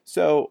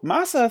 So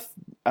Masa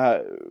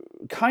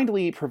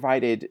kindly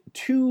provided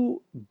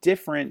 2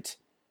 different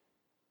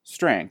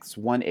strengths,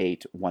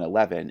 1-8,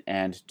 1-11,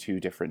 and 2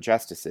 different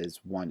justices,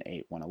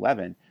 1-8,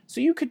 1-11.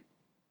 So you could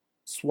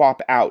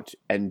swap out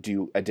and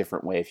do a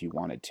different way if you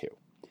wanted to.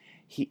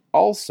 He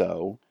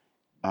also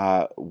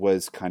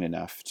was kind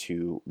enough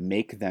to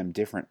make them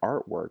different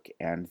artwork,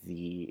 and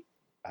the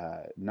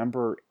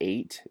number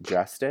 8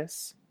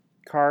 Justice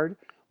card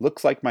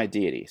looks like my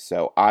deity.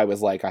 So I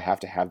was like, I have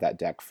to have that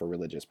deck for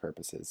religious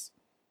purposes.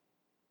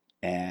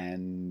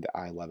 And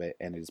I love it,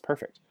 and it is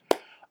perfect.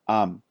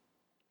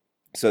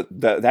 So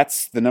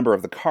that's the number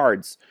of the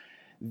cards.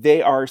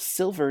 They are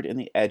silvered in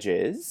the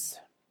edges,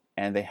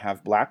 and they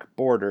have black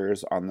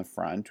borders on the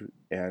front.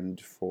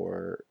 And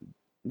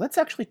let's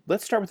start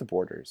with the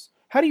borders.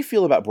 How do you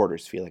feel about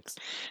borders, Felix?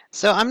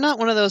 So I'm not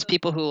one of those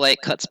people who like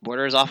cuts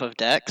borders off of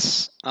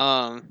decks.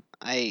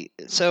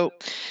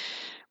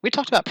 We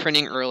talked about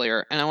printing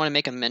earlier, and I want to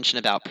make a mention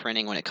about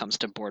printing when it comes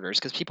to borders,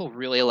 because people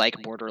really like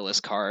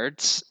borderless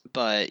cards,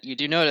 but you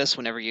do notice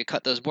whenever you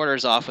cut those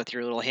borders off with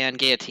your little hand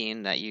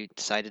guillotine that you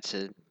decided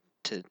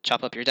to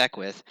chop up your deck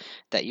with,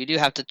 that you do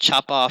have to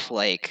chop off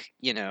like,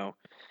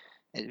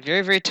 a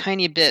very, very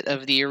tiny bit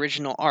of the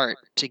original art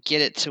to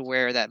get it to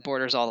where that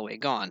border's all the way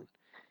gone.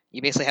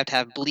 You basically have to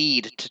have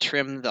bleed to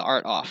trim the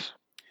art off.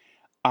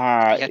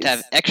 Uh, You have to have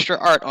it's, extra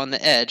art on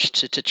the edge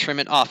to trim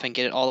it off and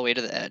get it all the way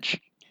to the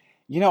edge.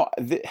 do you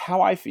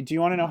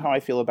want to know how I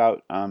feel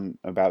about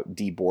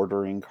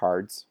debordering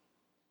cards?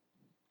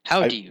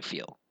 How I do you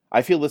feel?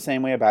 I feel the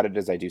same way about it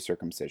as I do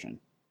circumcision.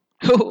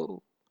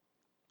 Oh.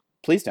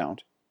 Please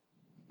don't.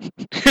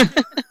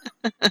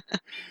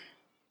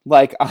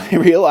 Like, I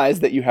realize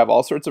that you have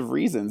all sorts of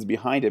reasons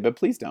behind it, but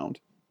please don't.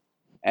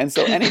 And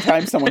so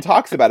anytime someone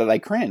talks about it, I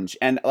cringe.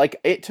 And like,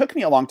 it took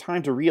me a long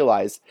time to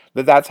realize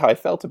that that's how I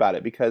felt about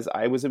it, because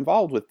I was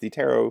involved with the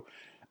tarot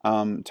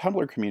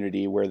Tumblr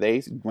community where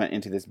they went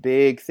into this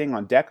big thing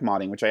on deck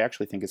modding, which I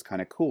actually think is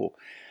kind of cool.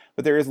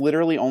 But there is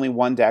literally only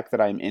one deck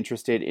that I'm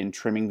interested in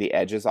trimming the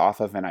edges off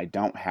of, and I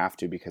don't have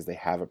to because they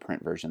have a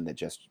print version that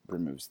just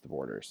removes the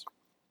borders.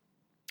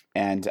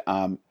 And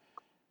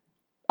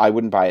I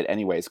wouldn't buy it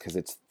anyways because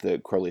it's the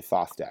Crowley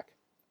Thoth deck.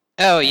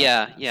 Oh And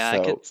yeah, yeah,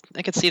 so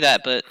I could see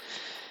that, but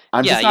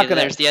I'm yeah, just not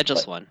gonna. there's the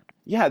edgeless But one.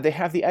 yeah, they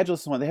have the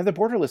edgeless one. They have the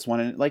borderless one,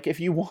 and like, if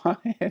you want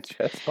it,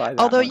 just buy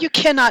that Although one. you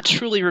cannot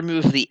truly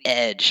remove the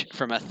edge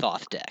from a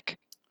Thoth deck.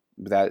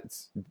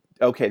 That's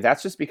okay.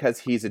 That's just because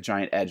he's a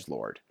giant edge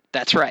lord.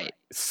 That's right.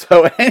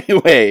 So,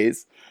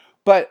 anyways,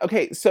 but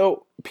okay.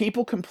 So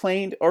people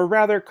complained, or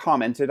rather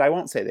commented. I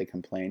won't say they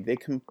complained.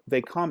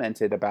 They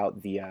commented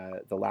about the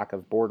lack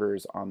of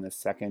borders on the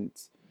second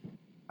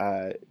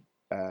uh,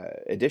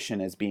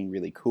 edition as being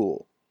really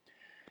cool.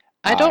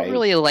 I don't I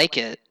really like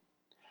it.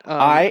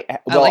 I I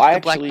well, like I the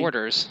black actually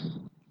borders.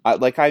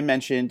 like I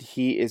mentioned,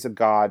 he is a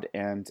god,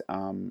 and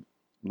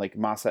like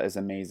Masa is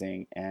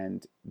amazing,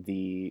 and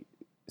the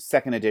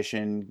second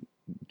edition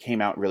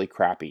came out really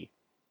crappy,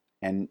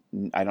 and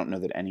I don't know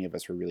that any of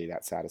us were really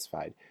that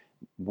satisfied.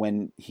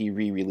 When he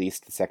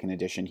re-released the second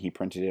edition, he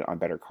printed it on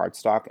better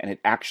cardstock, and it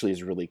actually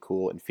is really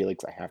cool. And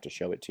Felix, I have to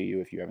show it to you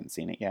if you haven't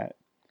seen it yet.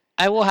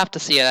 I will have to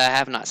see it. I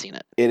have not seen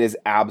it. It is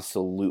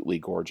absolutely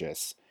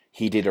gorgeous.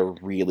 He did a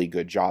really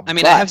good job, I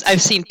mean, but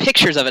I've seen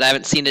pictures of it. I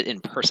haven't seen it in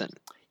person.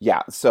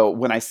 yeah. So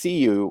when I see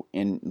you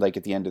in like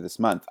at the end of this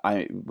month,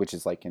 which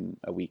is like in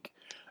a week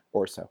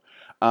or so,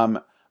 um,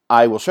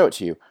 I will show it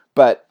to you.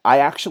 But I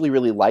actually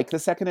really like the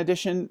second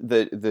edition,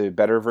 the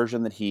better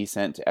version that he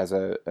sent as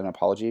an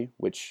apology,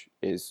 which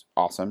is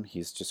awesome.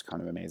 He's just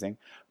kind of amazing.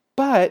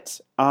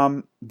 But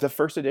the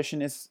first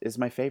edition is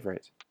my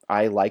favorite.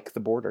 I like the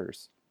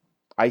borders.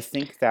 I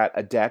think that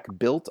a deck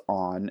built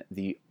on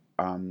the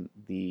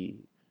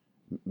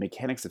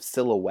mechanics of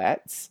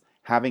silhouettes,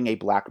 having a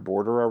black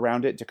border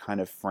around it to kind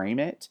of frame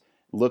it,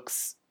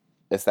 looks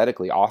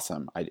aesthetically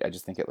awesome. I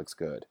just think it looks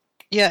good.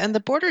 Yeah, and the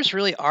borders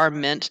really are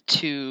meant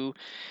to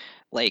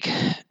like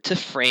to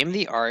frame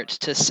the art,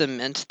 to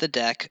cement the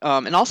deck,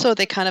 and also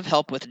they kind of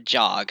help with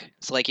jog.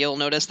 So like you'll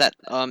notice that,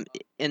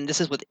 and this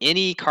is with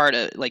any card,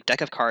 like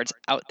deck of cards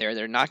out there,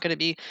 they're not going to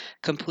be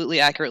completely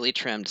accurately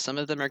trimmed. Some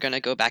of them are going to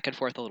go back and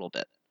forth a little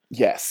bit,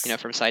 Yes.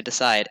 from side to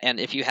side. And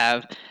if you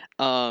have,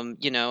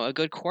 a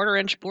good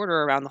quarter-inch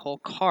border around the whole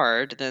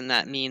card, then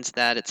that means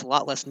that it's a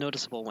lot less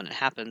noticeable when it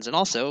happens. And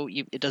also,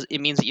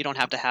 it means that you don't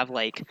have to have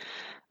like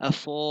a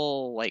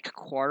full like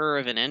quarter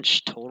of an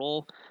inch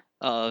total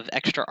of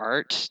extra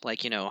art,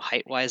 like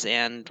height wise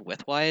and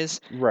width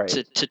wise, Right.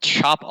 to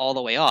chop all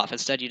the way off.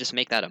 Instead, you just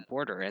make that a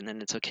border, and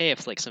then it's okay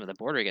if like some of the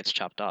border gets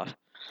chopped off.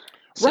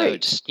 So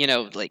Right. just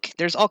like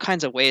there's all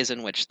kinds of ways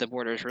in which the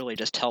borders really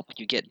just help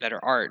you get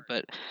better art.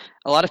 But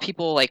a lot of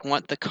people like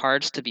want the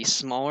cards to be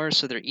smaller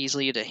so they're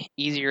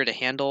easier to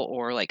handle,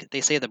 or like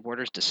they say the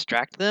borders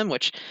distract them,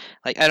 which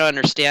like I don't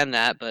understand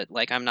that, but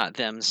like I'm not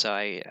them, so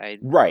I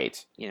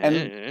Right. you And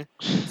know.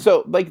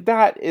 so like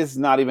that is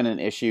not even an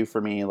issue for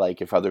me.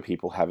 Like if other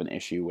people have an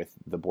issue with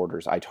the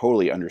borders, I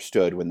totally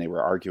understood when they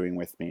were arguing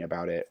with me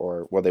about it,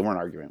 or well, they weren't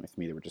arguing with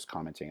me, they were just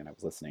commenting and I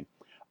was listening.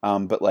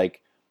 But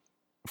like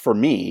for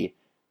me,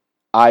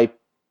 I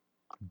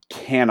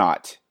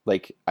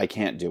I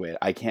can't do it.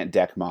 I can't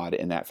deck mod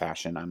in that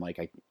fashion. I'm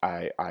like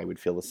I would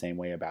feel the same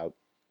way about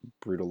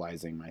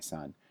brutalizing my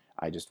son.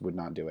 I just would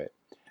not do it.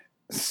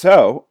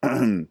 So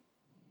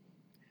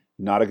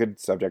not a good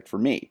subject for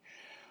me.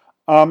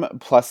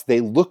 Plus they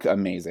look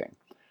amazing.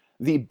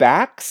 The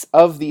backs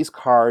of these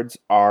cards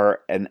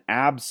are an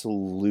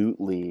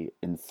absolutely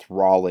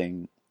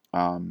enthralling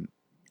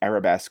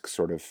arabesque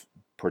sort of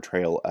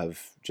portrayal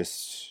of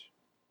just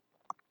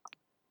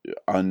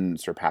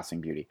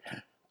unsurpassing beauty.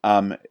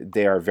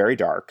 They are very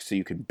dark, so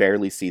you can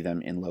barely see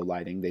them in low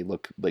lighting. They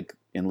look like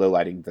in low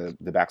lighting,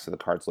 the backs of the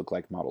cards look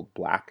like mottled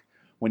black.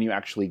 When you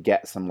actually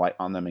get some light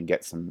on them and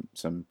get some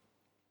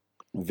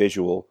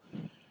visual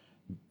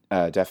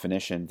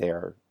definition, they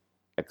are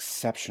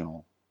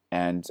exceptional.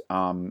 And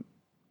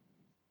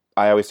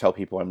I always tell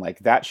people, I'm like,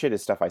 that shit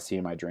is stuff I see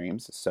in my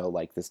dreams. So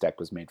like, this deck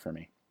was made for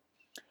me.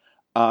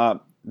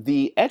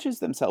 The edges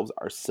themselves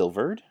are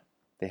silvered.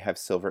 They have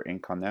silver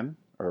ink on them,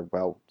 or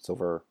well,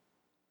 silver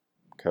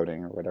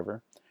coating or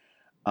whatever.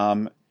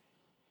 Um,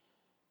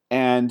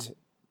 and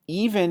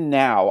even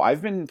now,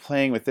 I've been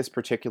playing with this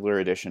particular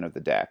edition of the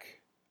deck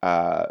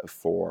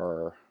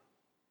for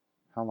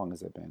how long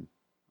has it been?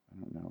 I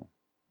don't know,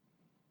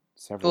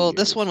 several Well,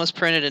 this one years, was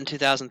printed in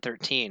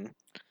 2013.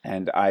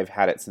 and I've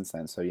had it since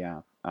then. So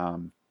yeah,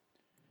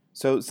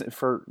 so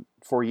for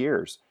 4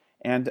 years,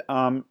 and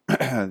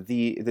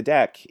the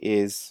deck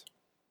is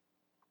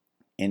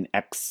in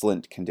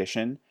excellent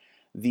condition.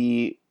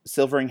 The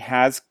silvering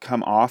has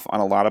come off on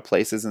a lot of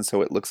places, and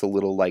so it looks a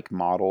little like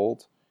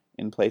mottled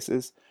in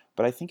places.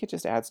 But I think it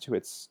just adds to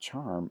its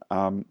charm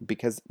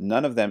because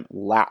none of them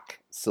lack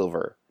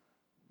silver.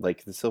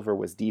 Like the silver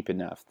was deep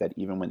enough that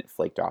even when it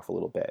flaked off a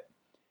little bit,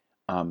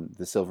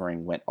 the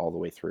silvering went all the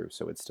way through,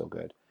 so it's still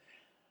good.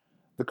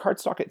 The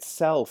cardstock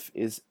itself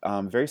is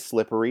very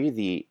slippery.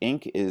 The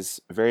ink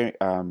is very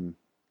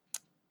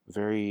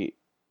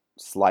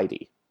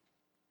slidey.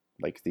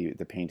 Like the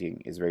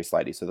painting is very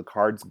slidey, so the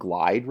cards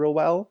glide real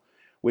well.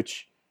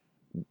 Which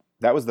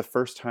that was the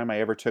first time I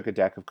ever took a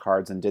deck of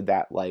cards and did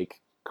that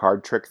like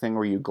card trick thing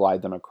where you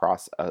glide them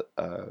across a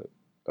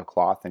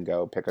cloth and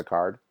go pick a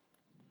card.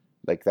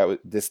 Like that was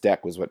this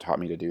deck was what taught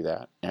me to do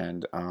that,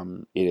 and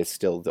it is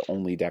still the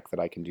only deck that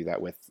I can do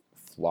that with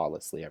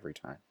flawlessly every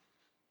time.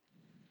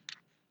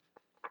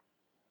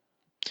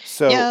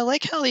 Yeah, I So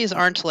like how these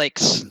aren't like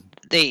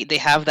they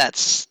have that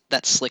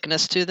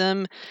slickness to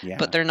them, but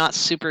yeah, they're not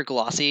super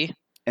glossy.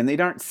 and they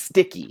aren't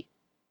sticky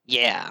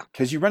Yeah.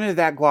 because you run into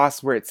that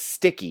gloss where it's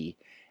sticky,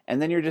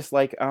 and then you're just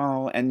like,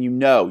 oh, and you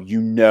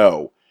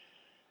know,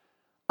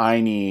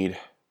 I need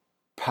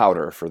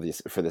powder for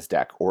this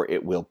deck, or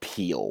it will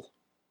peel.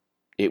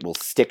 It will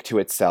stick to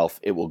itself.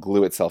 It will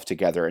glue itself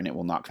together, and it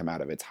will not come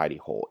out of its hidey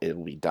hole.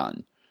 It'll be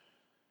done.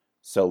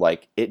 So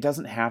like it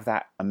doesn't have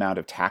that amount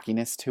of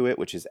tackiness to it,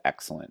 which is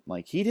excellent.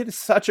 Like he did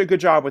such a good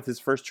job with his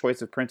first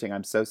choice of printing.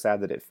 I'm so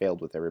sad that it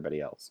failed with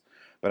everybody else,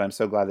 but I'm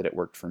so glad that it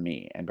worked for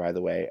me. And by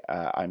the way,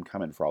 I'm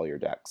coming for all your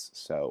decks.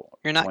 So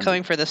You're not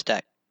coming for this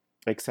deck.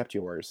 except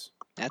yours,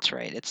 That's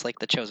right. It's like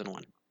the chosen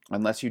one.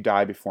 unless you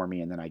die before me,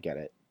 and then I get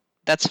it.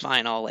 That's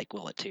fine. I'll like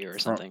will it to you or From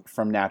something.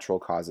 from natural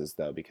causes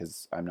though,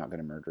 because I'm not going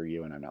to murder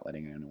you, and I'm not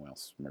letting anyone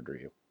else murder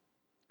you.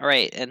 All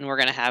right, and we're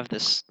gonna have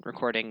this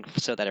recording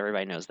so that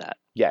everybody knows that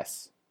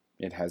Yes,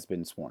 it has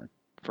been sworn.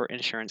 for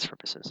insurance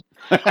purposes.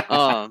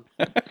 Um,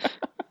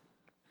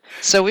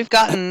 so we've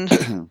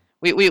gotten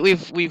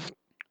we've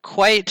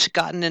quite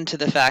gotten into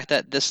the fact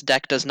that this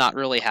deck does not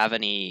really have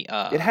any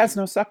It has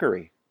no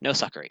suckery. no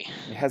suckery,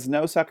 It has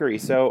no suckery.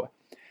 So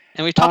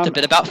and we've talked a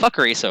bit about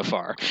fuckery so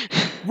far.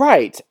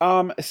 right.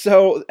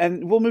 So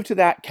and we'll move to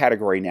that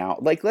category now.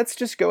 Like let's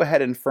just go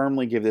ahead and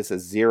firmly give this a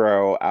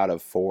 0 out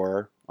of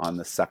 4 on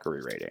the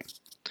suckery rating.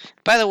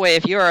 By the way,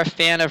 if you are a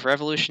fan of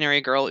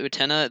Revolutionary Girl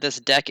Utena, this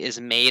deck is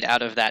made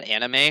out of that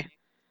anime.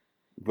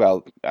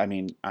 Well, I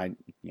mean,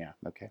 yeah,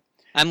 okay.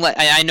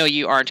 I know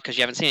you aren't because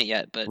you haven't seen it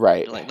yet, but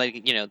Right.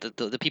 like you know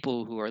the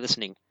people who are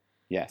listening,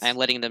 Yes. I'm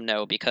letting them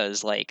know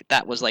because like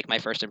that was like my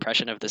first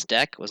impression of this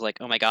deck was like,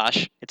 oh my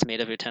gosh, it's made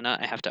of Utena.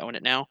 I have to own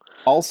it now.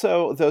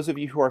 Also, those of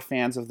you who are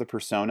fans of the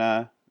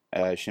Persona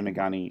Shin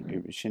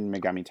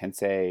Megami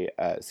Tensei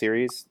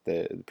series,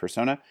 the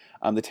Persona,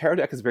 the tarot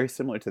deck is very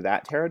similar to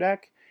that tarot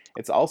deck.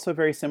 It's also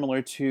very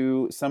similar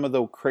to some of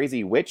the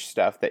crazy witch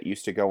stuff that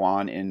used to go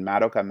on in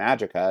Madoka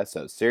Magica.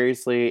 So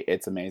seriously,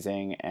 it's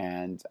amazing,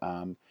 and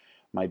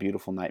my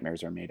beautiful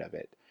nightmares are made of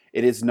it.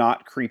 It is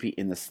not creepy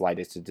in the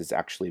slightest. It is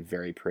actually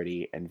very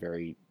pretty and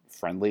very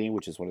friendly,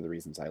 which is one of the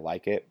reasons I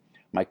like it.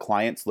 My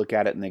clients look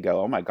at it and they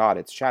go, "Oh my god,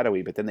 it's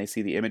shadowy," but then they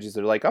see the images,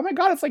 they're like, "Oh my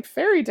god, it's like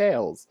fairy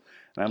tales,"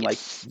 and I'm like,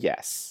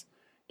 "Yes,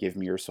 give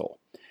me your soul."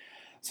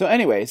 So,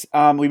 anyways,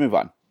 we move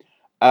on.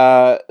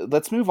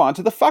 Let's move on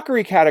to the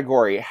fuckery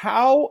category.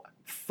 How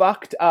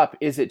fucked up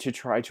is it to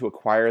try to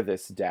acquire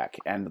this deck?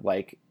 And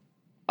like,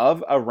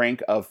 of a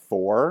rank of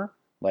 4,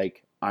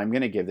 like I'm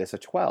gonna give this a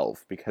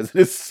 12 because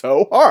it is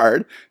so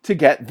hard to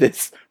get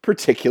this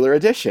particular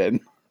edition.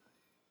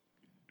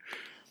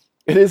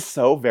 It is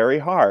so very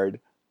hard.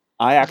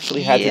 I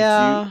actually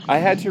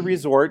had to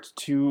resort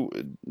to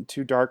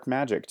dark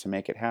magic to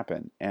make it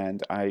happen,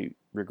 and I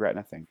regret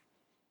nothing.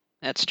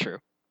 That's true.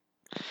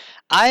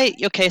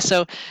 Okay,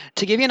 so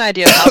to give you an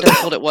idea of how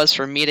difficult it was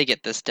for me to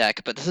get this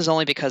deck, but this is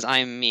only because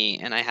I'm me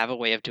and I have a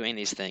way of doing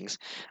these things.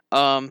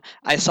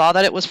 I saw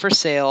that it was for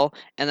sale,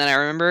 and then I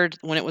remembered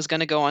when it was going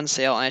to go on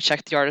sale, and I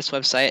checked the artist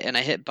website, and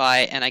I hit buy,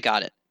 and I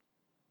got it.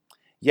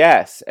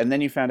 Yes, and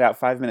then you found out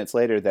 5 minutes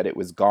later that it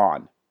was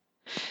gone.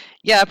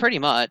 Yeah, pretty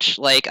much.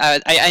 Like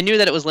I knew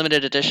that it was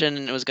limited edition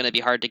and it was going to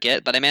be hard to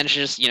get, but I managed to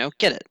just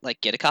get it,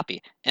 like get a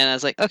copy, and I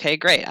was like, okay,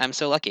 great, I'm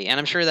so lucky, and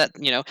I'm sure that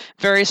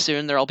very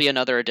soon there'll be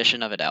another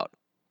edition of it out.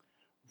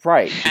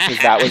 Right, because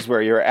that was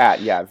where you're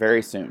at. Yeah,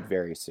 very soon,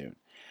 very soon.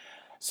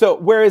 So,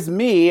 whereas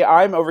me,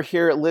 I'm over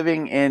here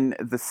living in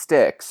the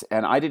sticks,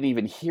 and I didn't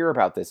even hear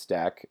about this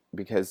deck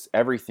because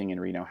everything in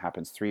Reno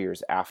happens 3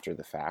 years after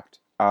the fact.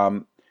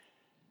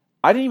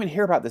 I didn't even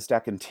hear about this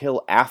deck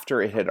until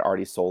after it had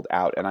already sold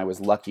out, and I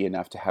was lucky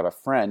enough to have a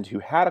friend who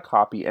had a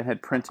copy and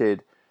had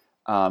printed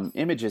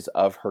images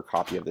of her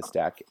copy of this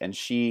deck, and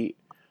she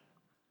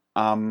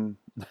um,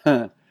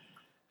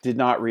 did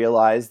not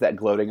realize that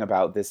gloating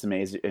about this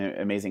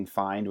amazing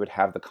find would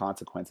have the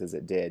consequences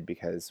it did,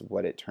 because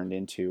what it turned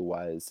into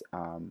was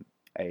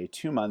a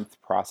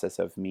 2-month process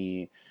of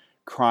me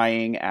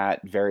crying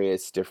at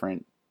various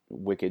different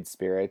wicked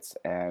spirits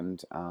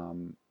and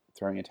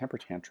throwing a temper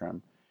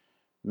tantrum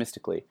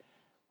mystically.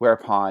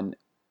 Whereupon,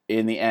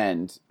 in the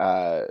end,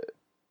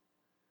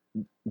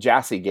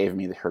 Jassy gave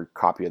me her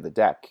copy of the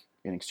deck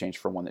in exchange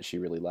for one that she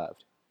really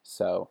loved.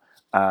 So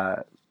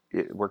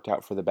it worked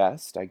out for the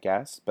best, I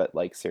guess. But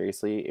like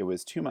seriously, it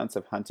was 2 months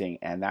of hunting,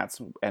 and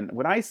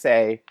when I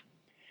say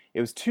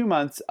it was 2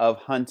 months of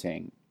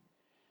hunting,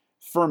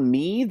 for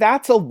me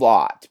that's a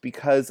lot,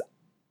 because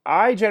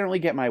I generally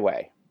get my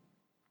way.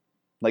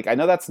 Like, I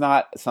know that's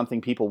not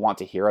something people want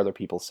to hear other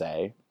people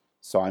say,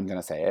 so I'm going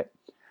to say it.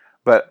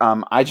 But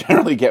I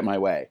generally get my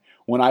way.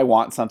 When I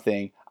want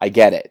something, I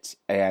get it,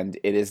 and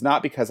it is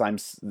not because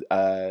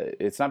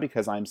it's not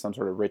because I'm some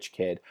sort of rich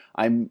kid.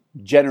 I'm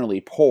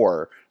generally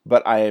poor,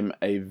 but I am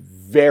a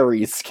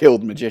very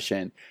skilled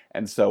magician,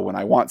 and so when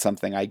I want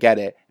something, I get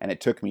it. And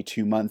it took me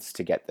 2 months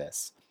to get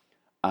this.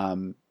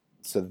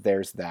 So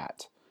there's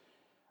that.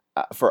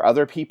 For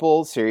other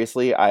people,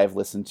 seriously, I've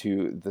listened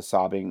to the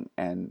sobbing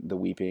and the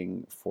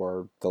weeping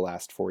for the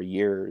last 4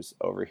 years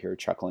over here,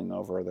 chuckling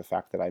over the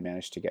fact that I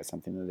managed to get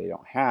something that they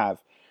don't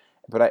have.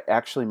 But it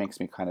actually makes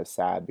me kind of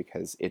sad,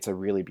 because it's a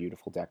really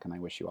beautiful deck, and I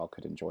wish you all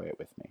could enjoy it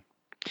with me.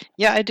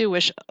 Yeah, I do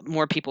wish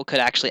more people could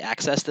actually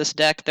access this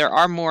deck. There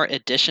are more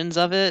editions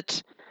of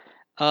it,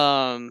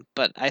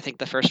 but I think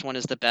the first one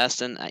is the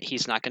best, and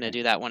he's not going to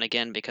do that one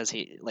again because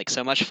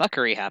so much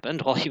fuckery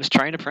happened while he was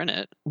trying to print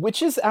it.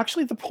 Which is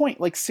actually the point.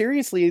 Like,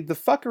 seriously, the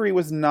fuckery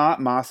was not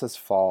Masa's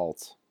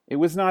fault. It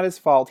was not his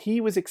fault.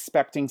 He was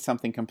expecting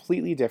something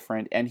completely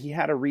different, and he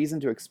had a reason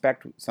to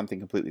expect something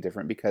completely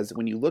different, because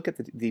when you look at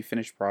the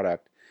finished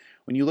product,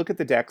 when you look at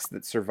the decks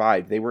that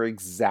survived, they were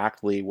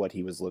exactly what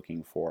he was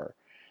looking for.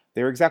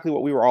 They were exactly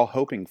what we were all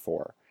hoping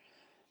for.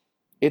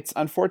 It's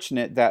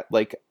unfortunate that,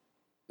 like,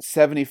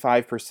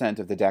 75%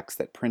 of the decks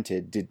that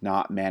printed did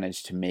not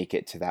manage to make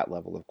it to that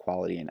level of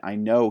quality, and I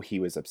know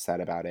he was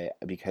upset about it,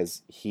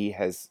 because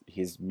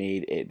he's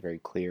made it very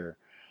clear.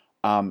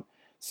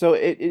 So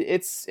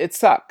it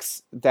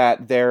sucks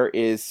that there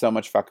is so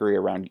much fuckery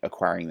around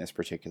acquiring this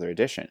particular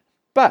edition.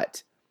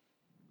 But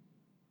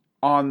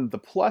on the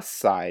plus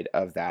side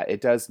of that, it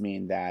does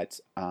mean that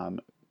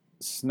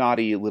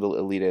snotty little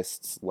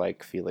elitists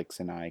like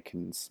Felix and I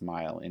can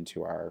smile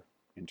into our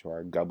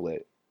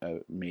goblet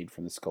made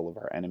from the skull of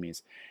our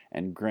enemies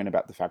and grin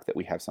about the fact that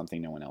we have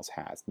something no one else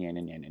has. Nya,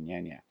 nya, nya,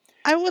 nya, nya.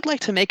 I would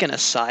like to make an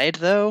aside,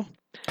 though.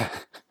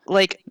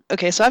 Like,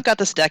 okay, so I've got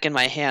this deck in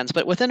my hands,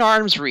 but within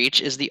arm's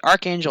reach is the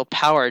Archangel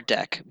Power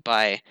deck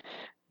by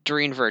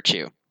Doreen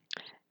Virtue.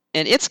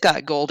 And it's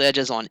got gold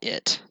edges on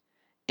it.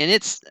 And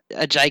it's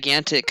a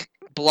gigantic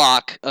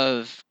block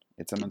of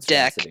It's a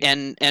deck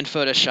monstrosity. and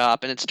Photoshop,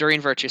 and it's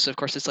Doreen Virtue, so of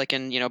course it's like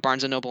in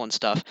Barnes & Noble and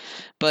stuff.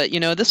 But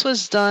this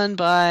was done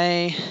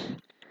by...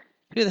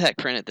 Who the heck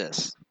printed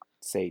this?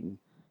 Satan.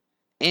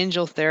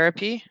 Angel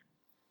Therapy?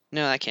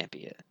 No, that can't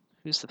be it.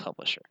 Who's the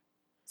publisher?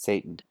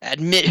 Satan.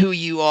 Admit who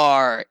you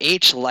are.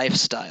 H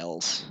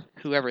Lifestyles.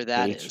 Whoever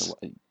that is.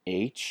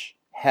 H?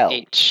 Hell.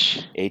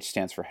 H. H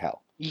stands for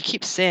hell. You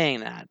keep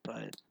saying that,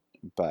 but...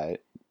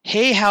 But...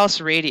 Hay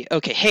House Radio.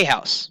 Okay, Hay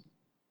House.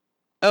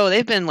 Oh,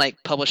 they've been,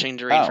 publishing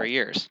Doreen for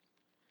years.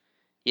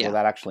 Yeah. Well,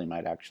 that actually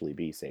might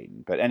be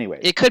Satan. But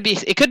anyway. It could be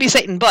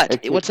Satan,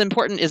 but what's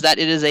important is that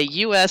it is a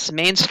U.S.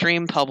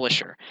 mainstream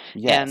publisher.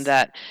 Yes. And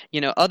that,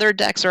 other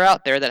decks are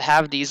out there that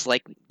have these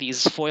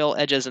foil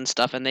edges and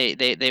stuff, and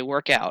they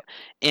work out.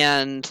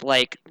 And,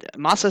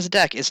 Masa's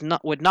deck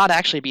would not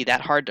actually be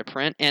that hard to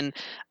print, and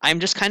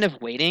I'm just kind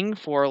of waiting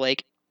for,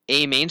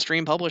 a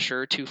mainstream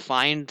publisher to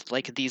find,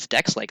 these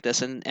decks like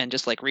this and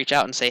just, reach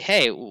out and say,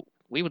 hey,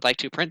 we would like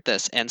to print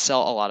this and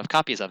sell a lot of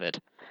copies of it.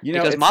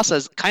 Because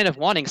Masa's kind of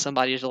wanting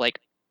somebody to do that.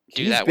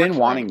 He's been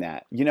wanting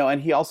that, and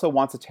he also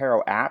wants a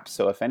tarot app.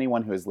 So if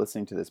anyone who is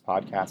listening to this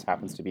podcast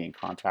happens to be in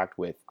contact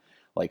with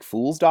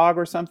Fool's Dog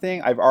or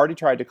something, I've already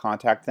tried to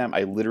contact them.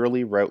 I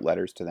literally wrote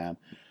letters to them,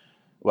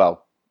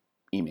 well,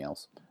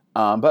 emails.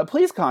 But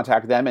please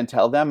contact them and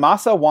tell them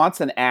Masa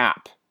wants an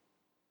app.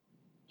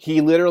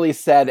 He literally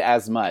said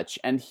as much,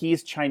 and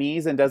he's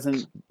Chinese and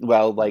doesn't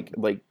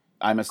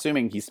I'm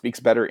assuming he speaks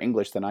better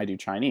English than I do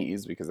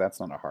Chinese, because that's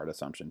not a hard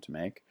assumption to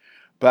make.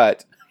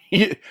 But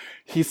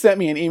he sent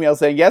me an email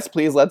saying, yes,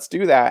 please, let's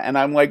do that. And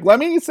I'm like, let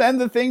me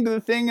send the thing to the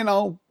thing and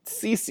I'll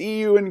CC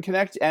you and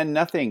connect. And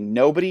nothing.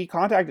 Nobody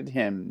contacted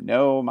him.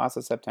 No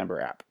Masa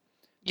September app.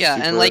 Yeah,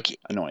 super and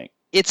annoying.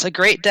 It's a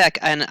great deck,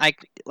 and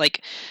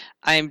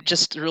I'm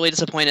just really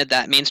disappointed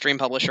that mainstream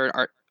publishers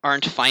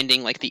aren't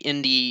finding the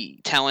indie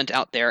talent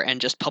out there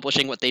and just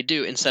publishing what they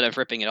do instead of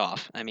ripping it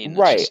off. I mean,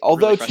 right.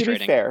 Although really to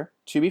be fair,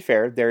 to be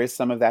fair, there is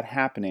some of that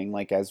happening.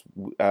 Like as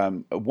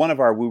one of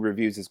our Woo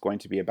reviews is going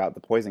to be about the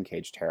Poison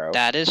Cage Tarot,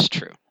 That is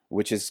true.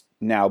 which is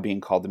now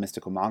being called the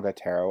Mystical Manga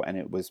Tarot, and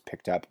it was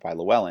picked up by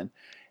Llewellyn,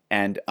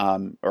 and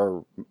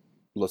or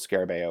Lo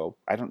Scarabeo.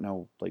 I don't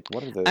know, like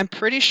what are the I'm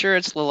pretty sure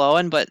it's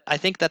Llewellyn, but I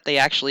think that they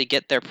actually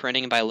get their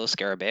printing by Lo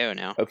Scarabeo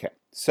now. okay.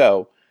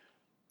 So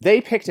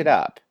they picked it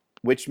up,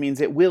 which means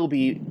it will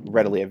be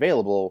readily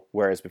available,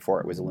 whereas before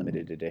it was a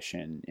limited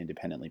edition,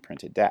 independently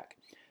printed deck.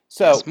 Yes,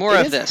 So more it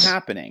of is this.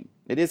 happening.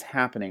 It is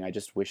happening. I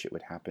just wish it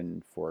would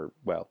happen for,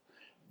 well,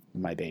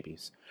 my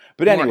babies.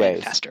 But More and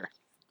anyways, faster.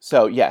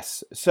 so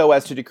yes, so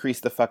as to decrease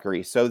the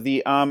fuckery. So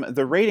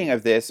the rating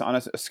of this on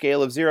a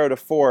scale of 0 to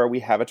 4,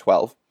 we have a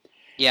 12,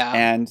 Yeah.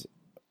 and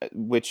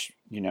which,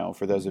 you know,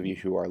 for those of you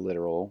who are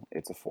literal,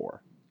 it's a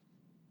 4.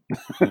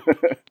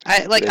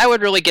 I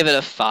would really give it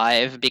a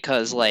 5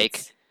 because like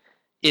It's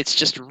it's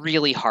just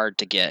really hard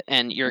to get,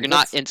 and you're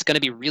not. that's It's going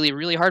to be really,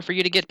 really hard for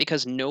you to get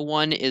because no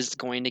one is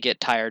going to get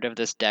tired of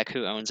this deck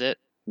who owns it.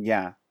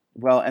 Yeah.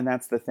 Well, and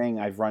that's the thing.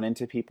 I've run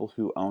into people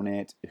who own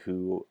it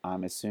who,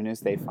 as soon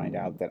as they find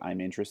out that I'm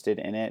interested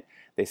in it,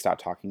 they stop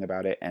talking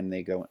about it and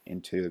they go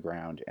into the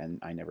ground, and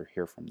I never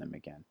hear from them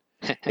again.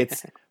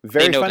 It's They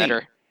very know funny.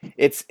 better.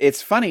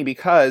 It's funny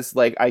because,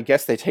 like, I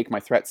guess they take my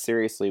threats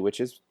seriously, which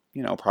is,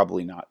 you know,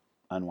 probably not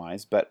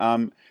unwise, but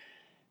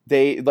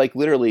they like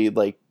literally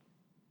like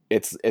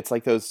it's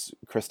like those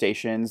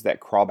crustaceans that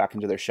crawl back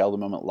into their shell the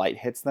moment light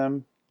hits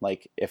them.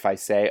 Like if I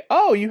say,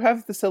 "Oh, you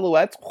have the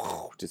silhouettes,"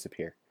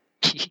 disappear.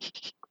 I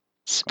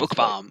Spook was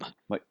like, bomb.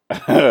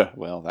 like,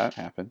 well, that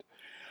happened.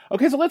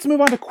 Okay, so let's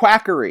move on to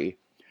quackery.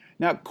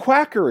 Now,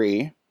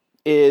 quackery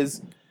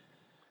is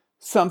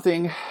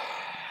something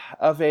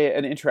of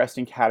an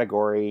interesting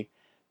category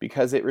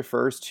because it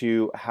refers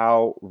to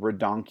how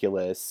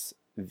redonkulous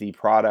the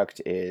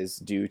product is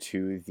due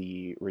to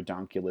the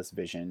redonkulous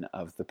vision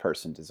of the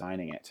person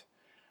designing it.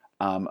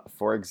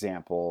 For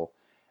example,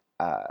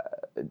 uh,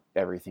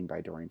 everything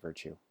by Doreen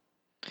Virtue.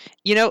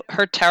 You know,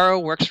 her tarot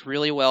works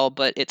really well,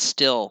 but it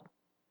still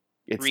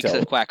It's reeks of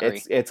still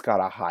quackery. it's got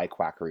a high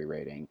quackery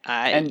rating.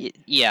 And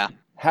Yeah.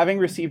 having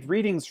received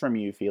readings from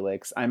you,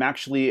 Felix, I'm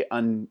actually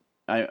I'm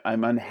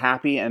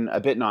unhappy and a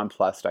bit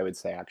nonplussed. I would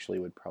say actually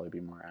would probably be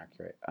more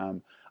accurate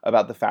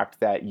about the fact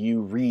that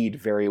you read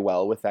very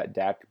well with that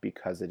deck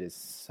because it is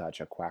such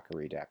a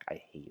quackery deck.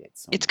 I hate it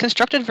so It's much.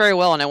 constructed very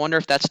well, and I wonder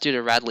if that's due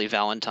to Radley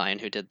Valentine,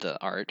 who did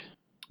the art.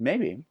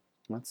 Maybe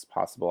that's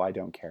possible. I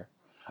don't care.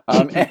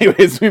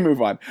 Anyways, we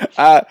move on.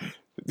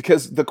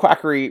 Because the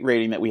quackery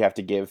rating that we have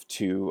to give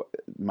to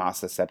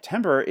Masa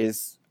September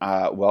is,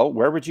 well,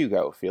 where would you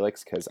go,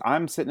 Felix? Because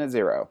I'm sitting at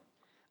 0.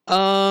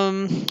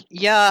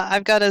 Yeah,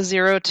 I've got a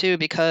 0 too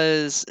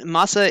because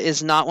Masa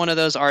is not one of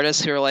those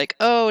artists who are like,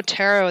 oh,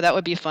 tarot, that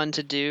would be fun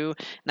to do,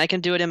 and I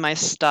can do it in my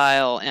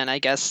style, and I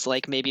guess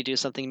like maybe do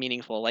something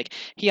meaningful. Like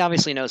he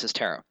obviously knows his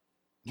tarot.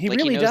 He Like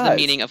he really knows the does.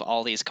 meaning of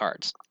all these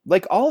cards.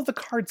 Like all of the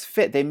cards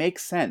fit, they make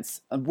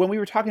sense. When we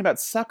were talking about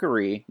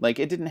suckery, like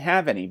it didn't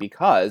have any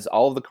because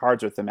all of the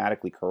cards are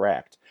thematically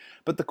correct.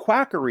 But the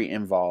quackery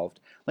involved,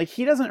 like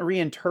he doesn't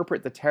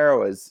reinterpret the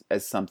tarot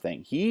as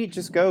something. He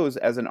just goes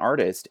as an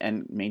artist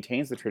and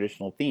maintains the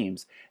traditional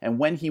themes. And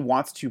when he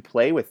wants to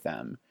play with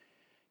them,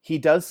 he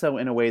does so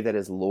in a way that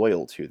is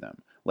loyal to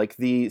them. Like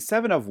the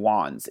Seven of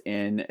Wands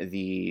in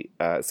the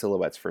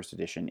Silhouettes First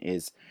Edition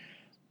is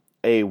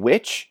a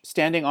witch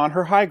standing on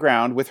her high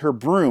ground with her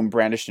broom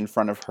brandished in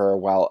front of her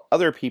while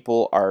other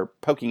people are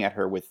poking at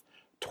her with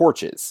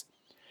torches.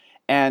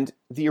 And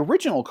the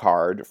original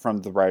card from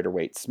the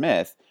Rider-Waite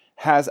Smith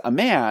has a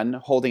man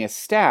holding a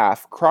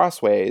staff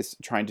crossways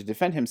trying to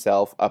defend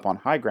himself up on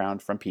high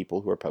ground from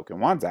people who are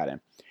poking wands at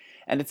him.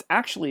 And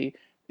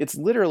it's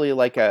literally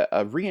like a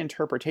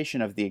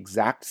reinterpretation of the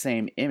exact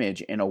same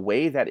image in a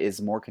way that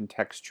is more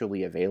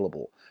contextually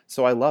available.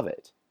 So I love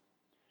it.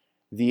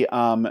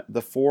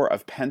 The Four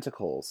of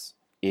Pentacles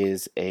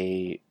is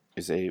a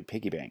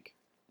piggy bank.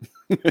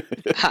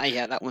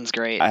 Yeah, that one's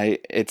great.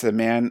 It's a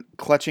man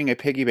clutching a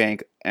piggy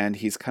bank and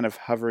he's kind of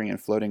hovering and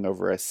floating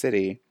over a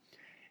city,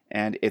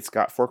 and it's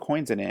got 4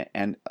 coins in it.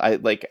 And I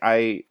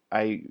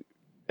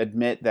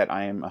admit that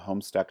I am a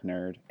Homestuck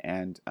nerd,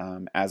 and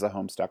as a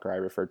Homestucker, I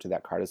refer to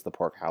that card as the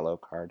Pork Hollow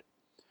card.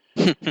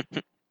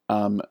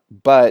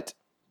 But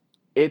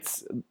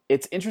it's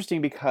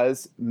interesting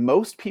because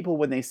most people,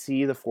 when they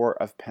see the Four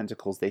of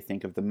Pentacles, they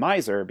think of the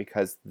miser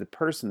because the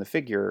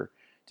figure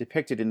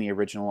depicted in the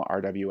original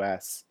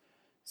RWS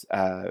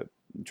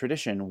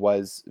tradition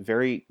was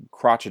very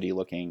crotchety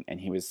looking, and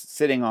he was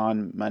sitting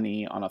on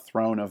money on a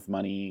throne of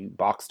money,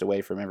 boxed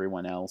away from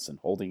everyone else, and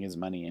holding his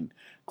money and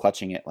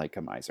clutching it like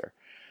a miser.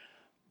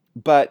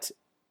 But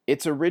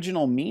its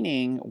original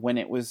meaning, when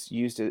it was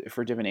used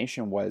for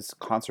divination, was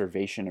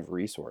conservation of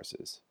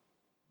resources.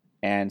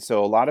 And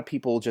so a lot of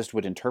people just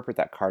would interpret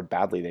that card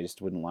badly. They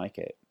just wouldn't like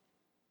it.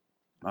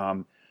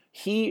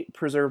 He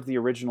preserved the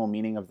original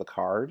meaning of the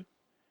card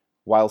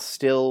while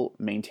still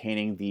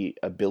maintaining the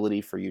ability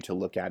for you to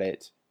look at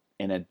it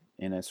in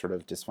a sort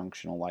of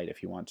dysfunctional light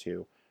if you want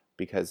to,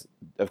 because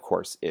of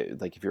course,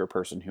 like if you're a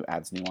person who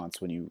adds nuance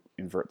when you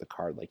invert the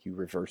card, like you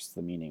reverse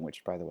the meaning,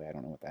 which by the way, I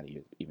don't know what that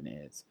even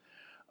is.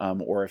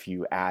 Or if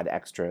you add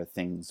extra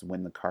things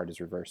when the card is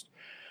reversed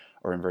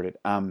or inverted,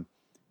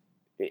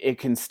 it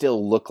can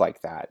still look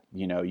like that.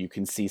 You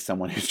can see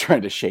someone who's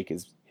trying to shake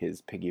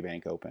his piggy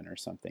bank open or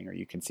something, or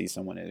you can see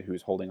someone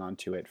who's holding on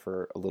to it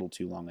for a little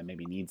too long and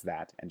maybe needs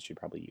that and should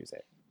probably use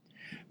it.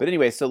 But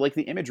anyway, so like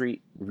the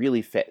imagery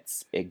really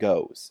fits. It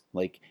goes.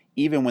 Like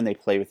even when they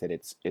play with it,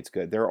 it's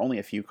good. There are only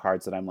a few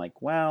cards that I'm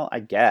like, well,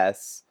 I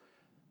guess,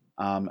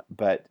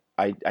 but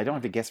I don't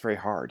have to guess very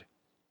hard.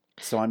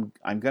 So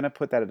I'm gonna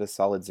put that at a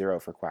solid 0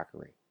 for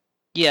quackery.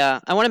 Yeah,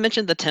 I want to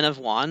mention the Ten of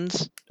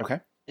Wands.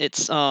 Okay.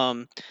 It's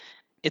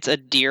a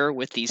deer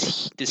with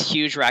this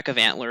huge rack of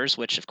antlers,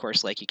 which of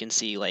course, like you can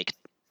see, like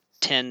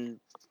 10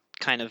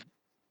 kind of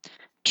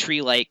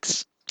tree-like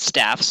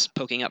staffs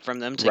poking up from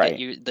them to Right. get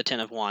you the Ten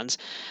of Wands.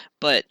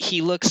 But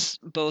he looks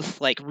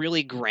both like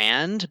really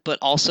grand, but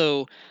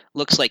also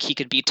looks like he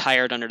could be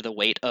tired under the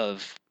weight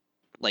of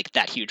like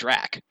that huge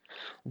rack.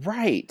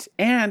 Right.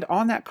 And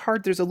on that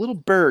card, there's a little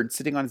bird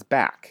sitting on his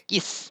back.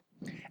 Yes.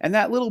 And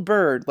that little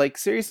bird, like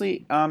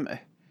seriously, the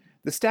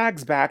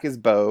stag's back is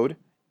bowed,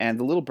 and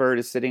the little bird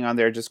is sitting on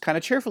there just kind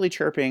of cheerfully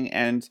chirping,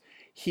 and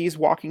he's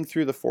walking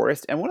through the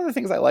forest. And one of the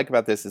things I like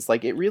about this is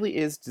like it really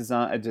is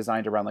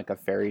designed around like a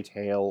fairy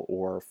tale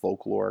or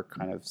folklore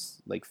kind of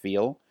like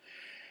feel.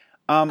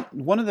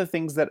 One of the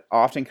things that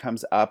often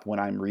comes up when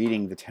I'm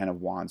reading the Ten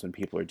of Wands when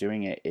people are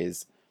doing it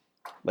is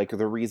like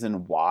the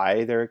reason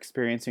why they're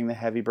experiencing the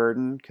heavy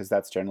burden, because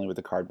that's generally what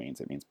the card means.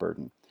 It means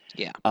burden.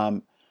 Yeah.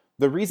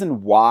 The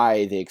reason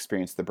why they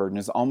experience the burden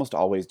is almost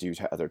always due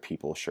to other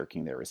people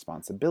shirking their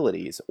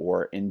responsibilities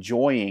or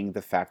enjoying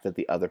the fact that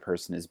the other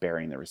person is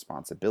bearing the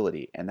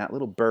responsibility. And that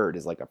little bird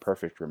is like a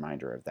perfect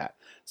reminder of that.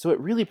 So it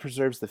really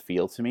preserves the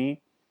feel to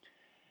me.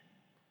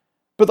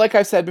 But like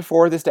I've said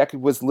before, this deck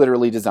was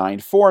literally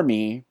designed for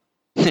me.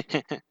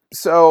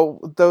 So,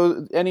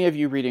 though any of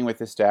you reading with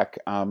this deck,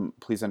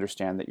 please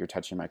understand that you're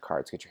touching my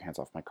cards. Get your hands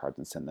off my cards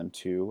and send them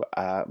to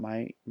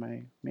my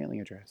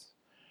mailing address.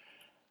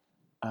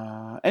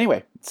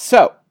 Anyway,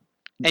 so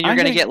and you're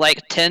going to get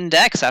like 10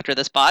 decks after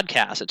this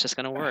podcast. It's just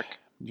going to work.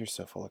 You're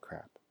so full of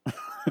crap.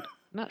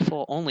 Not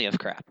full only of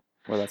crap.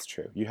 Well, that's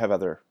true. You have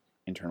other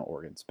internal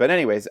organs. But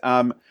anyways,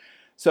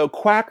 so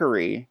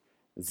quackery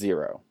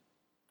 0.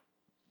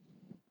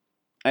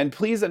 And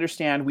please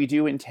understand, we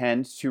do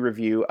intend to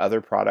review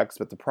other products,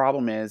 but the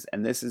problem is,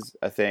 and this is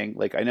a thing,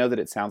 like I know that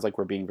it sounds like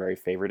we're being very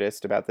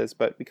favoritist about this,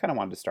 but we kind of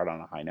wanted to start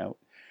on a high note.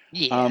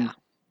 Yeah.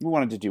 We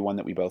wanted to do one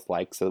that we both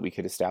like so that we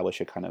could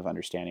establish a kind of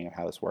understanding of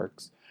how this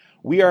works.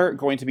 We are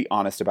going to be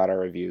honest about our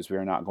reviews. We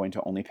are not going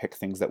to only pick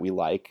things that we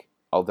like,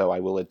 although I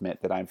will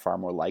admit that I'm far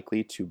more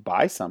likely to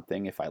buy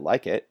something if I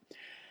like it.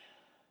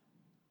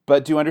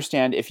 But do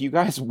understand, if you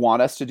guys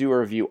want us to do a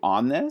review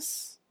on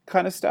this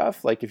kind of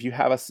stuff, like if you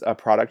have a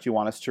product you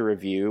want us to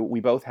review, we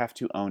both have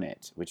to own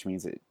it, which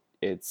means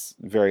it's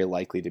very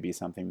likely to be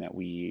something that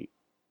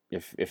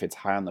if it's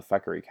high on the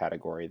fuckery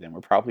category, then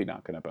we're probably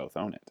not going to both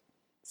own it.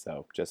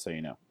 So just so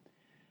you know,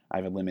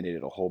 I've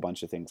eliminated a whole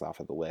bunch of things off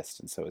of the list,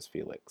 and so has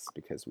Felix,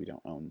 because we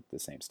don't own the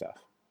same stuff.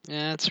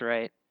 Yeah, that's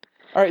right.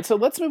 All right, so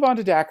let's move on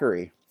to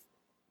daiquiri.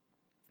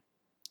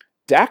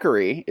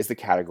 Daiquiri is the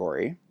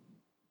category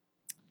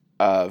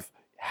of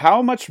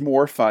how much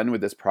more fun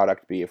would this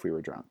product be if we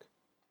were drunk?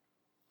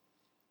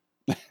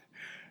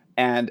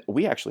 And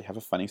we actually have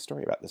a funny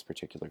story about this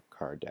particular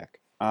card deck.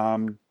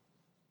 Don't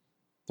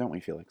we,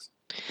 Felix?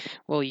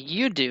 Well,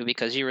 you do,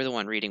 because you were the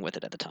one reading with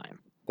it at the time.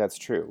 That's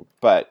true.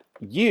 But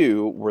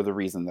you were the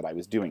reason that I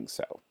was doing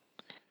so.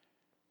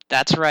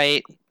 That's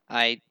right.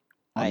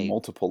 On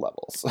multiple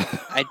levels.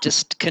 I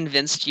just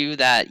convinced you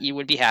that you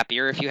would be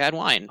happier if you had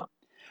wine.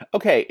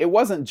 Okay, it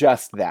wasn't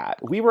just that.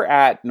 We were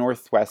at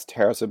Northwest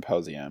Tarot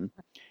Symposium,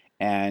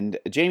 and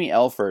Jamie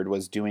Elford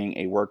was doing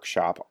a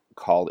workshop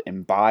called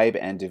Imbibe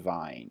and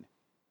Divine.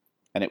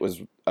 And it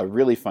was a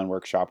really fun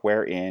workshop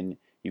wherein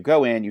you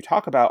go in, you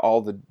talk about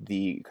all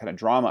the kind of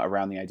drama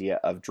around the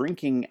idea of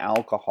drinking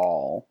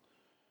alcohol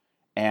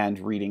and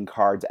reading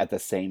cards at the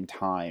same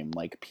time.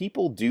 Like,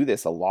 people do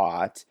this a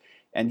lot,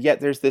 and yet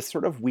there's this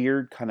sort of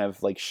weird kind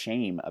of like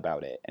shame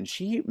about it. And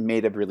she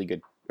made a really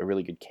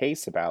good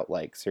case about,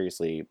 like,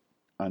 seriously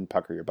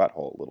unpucker your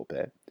butthole a little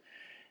bit.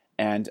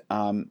 And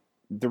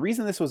the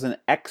reason this was an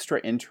extra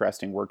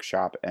interesting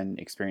workshop and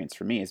experience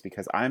for me is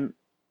because I'm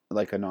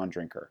like a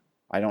non-drinker.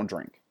 I don't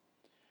drink.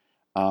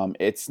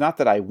 It's not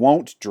that I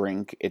won't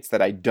drink, it's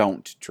that I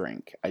don't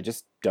drink. I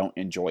just don't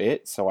enjoy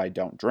it, so I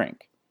don't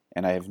drink.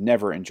 And I have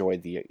never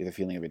enjoyed the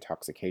feeling of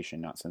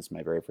intoxication, not since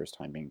my very first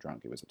time being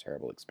drunk. It was a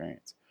terrible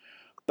experience.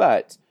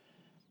 But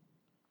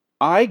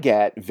I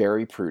get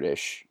very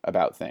prudish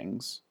about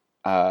things.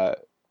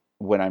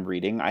 When I'm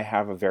reading, I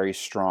have a very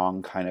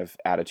strong kind of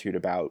attitude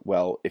about,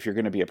 well, if you're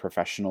going to be a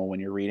professional when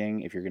you're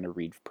reading, if you're going to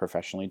read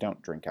professionally,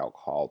 don't drink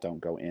alcohol,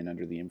 don't go in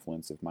under the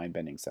influence of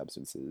mind-bending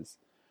substances,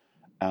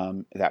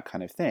 that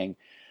kind of thing.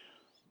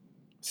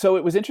 So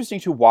it was interesting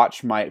to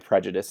watch my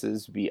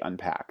prejudices be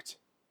unpacked.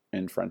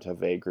 in front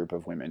of a group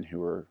of women who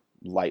were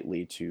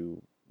lightly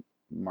to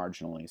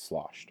marginally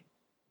sloshed.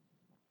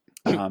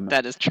 Um,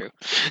 That is true.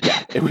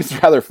 yeah, it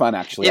was rather fun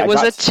actually. It I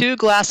was a got 2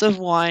 glass of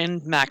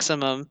wine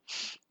maximum,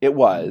 it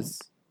was,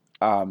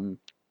 um,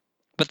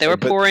 but they were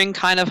but pouring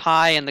kind of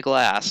high in the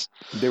glass.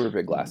 they were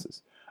big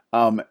glasses.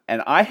 And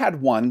I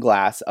had one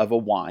glass of a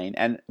wine.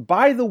 And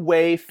by the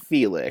way,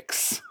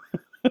 Felix,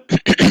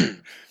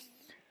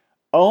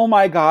 oh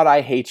my God,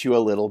 I hate you a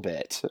little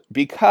bit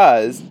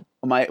because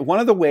one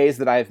of the ways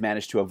that I have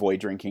managed to avoid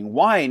drinking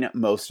wine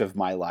most of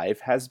my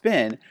life has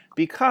been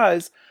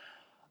because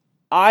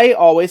I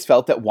always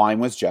felt that wine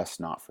was just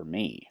not for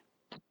me.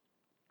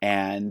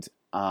 And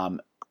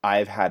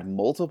I've had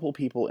multiple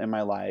people in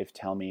my life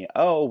tell me,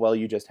 oh, well,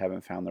 you just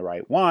haven't found the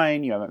right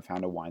wine. You haven't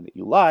found a wine that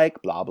you like,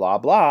 blah, blah,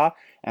 blah.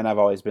 And I've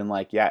always been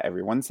like, yeah,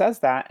 everyone says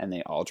that. And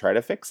they all try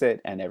to fix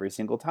it. And every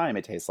single time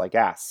it tastes like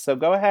ass. So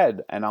go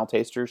ahead and I'll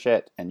taste your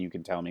shit. And you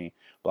can tell me,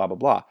 blah, blah,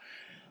 blah.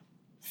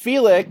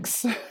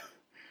 Felix,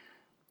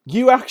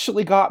 you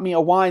actually got me a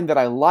wine that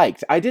I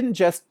liked. I didn't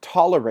just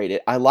tolerate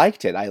it. I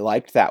liked it. I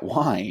liked that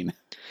wine.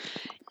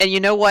 And you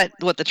know what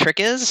the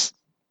trick is?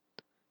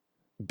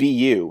 Be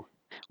you.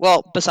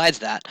 Well, besides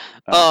that,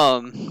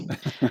 Oh.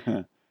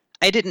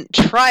 I didn't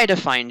try to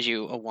find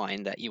you a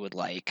wine that you would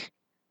like.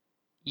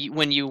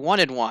 When you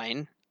wanted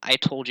wine, I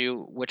told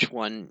you which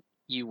one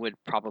you would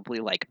probably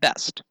like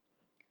best.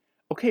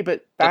 Okay,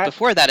 but But that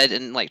before that, I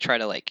didn't try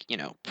to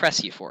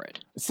press you for it.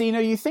 see,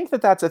 you think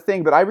that that's a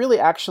thing, but I really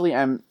actually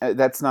am.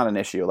 That's not an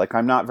issue. Like,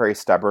 I'm not very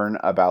stubborn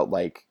about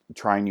like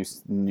trying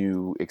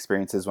new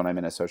experiences when I'm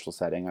in a social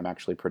setting. I'm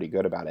actually pretty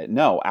good about it.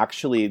 No,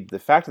 actually, the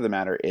fact of the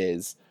matter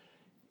is,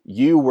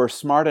 you were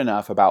smart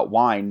enough about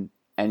wine,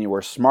 and you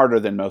were smarter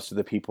than most of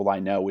the people I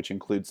know, which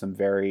includes some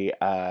very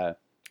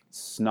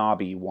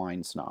snobby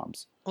wine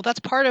snobs. Well,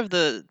 that's part of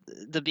the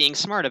being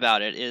smart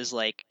about it is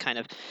like kind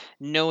of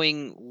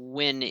knowing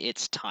when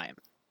it's time.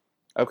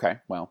 Okay,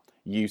 well,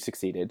 you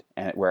succeeded,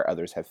 and where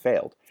others have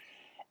failed.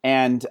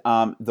 And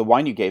the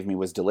wine you gave me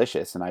was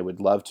delicious, and I would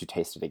love to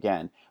taste it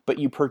again. But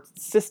you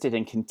persisted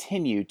and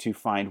continued to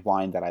find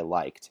wine that I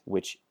liked,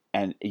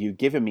 and you'd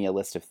given me a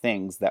list of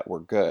things that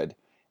were good,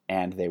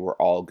 and they were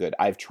all good.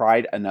 I've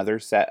tried another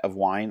set of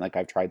wine, like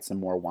I've tried some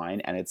more wine,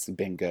 and it's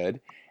been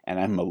good, and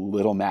I'm a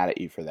little mad at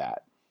you for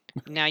that.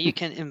 Now you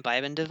can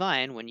imbibe and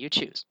divine when you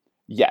choose.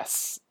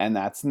 Yes, and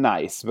that's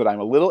nice, but I'm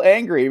a little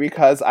angry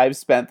because I've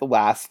spent the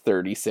last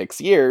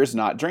 36 years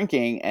not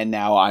drinking, and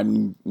now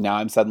I'm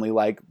suddenly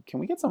like, can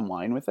we get some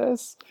wine with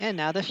this? And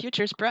now the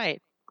future's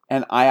bright.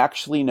 And I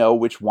actually know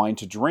which wine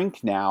to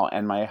drink now,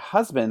 and my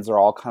husbands are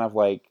all kind of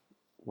like,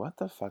 what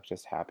the fuck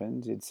just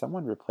happened? Did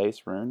someone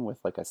replace Rune with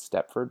like a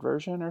Stepford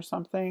version or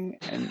something?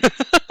 And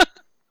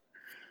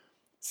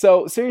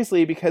so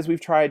seriously, because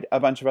we've tried a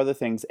bunch of other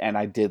things and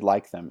I did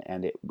like them,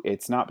 and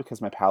it's not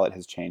because my palate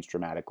has changed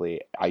dramatically.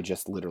 I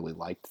just literally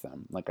liked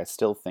them. Like, I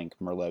still think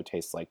Merlot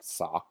tastes like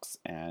socks,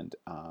 and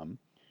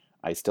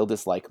I still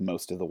dislike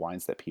most of the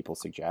wines that people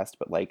suggest,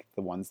 but like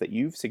the ones that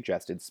you've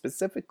suggested,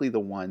 specifically the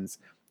ones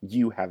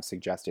you have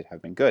suggested,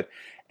 have been good.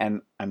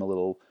 And I'm a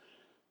little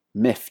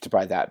miffed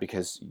by that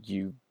because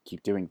you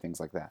keep doing things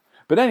like that.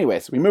 But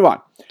anyways, we move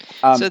on.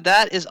 So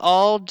that is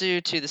all due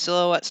to the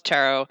Silhouettes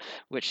Tarot,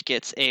 which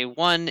gets a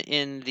 1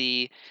 in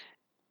the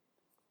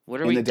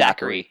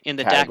daiquiri in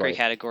the category. daiquiri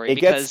category It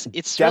gets because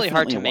it's really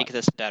hard definitely to a make one.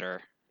 this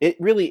better. It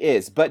really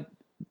is, but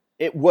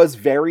it was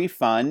very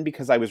fun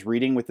because I was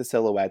reading with the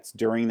Silhouettes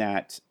during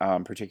that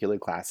particular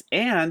class,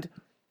 and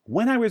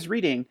when I was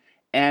reading,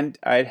 and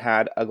I'd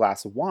had a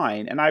glass of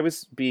wine, and I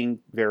was being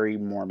very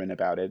Mormon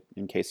about it.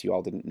 In case you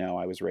all didn't know,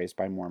 I was raised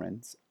by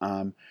Mormons.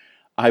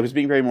 I was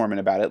being very Mormon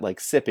about it, like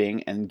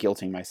sipping and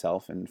guilting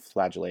myself and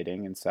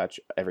flagellating and such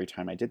every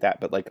time I did that.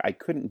 But like, I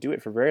couldn't do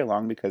it for very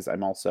long because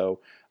I'm also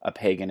a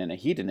pagan and a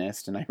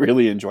hedonist, and I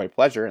really enjoy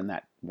pleasure, and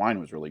that wine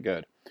was really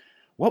good.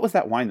 What was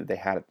that wine that they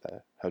had at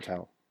the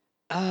hotel?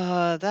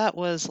 That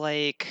was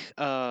like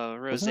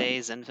Wasn't Rosé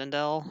it?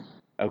 Zinfandel.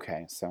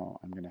 Okay, so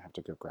I'm gonna have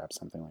to go grab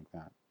something like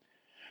that.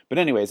 But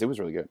anyways, it was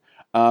really good.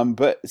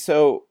 But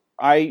so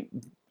I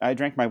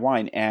drank my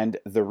wine, and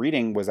the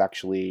reading was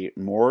actually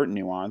more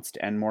nuanced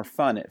and more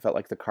fun. It felt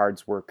like the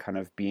cards were kind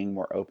of being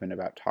more open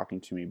about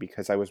talking to me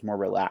because I was more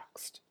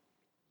relaxed.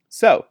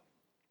 So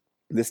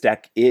this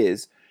deck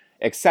is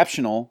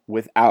exceptional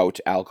without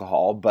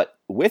alcohol, but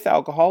with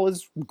alcohol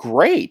is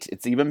great.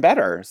 It's even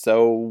better.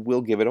 So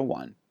we'll give it a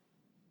 1.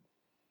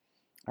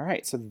 All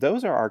right, so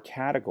those are our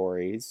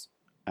categories,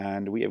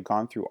 and we have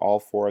gone through all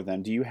 4 of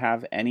them. Do you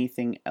have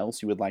anything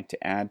else you would like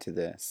to add to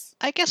this?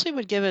 I guess we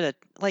would give it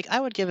I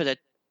would give it a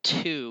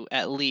 2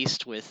 at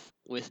least with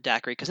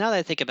daiquiri because now that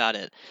I think about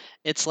it,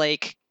 it's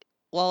like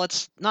while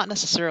it's not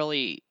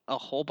necessarily a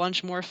whole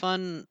bunch more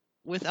fun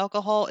with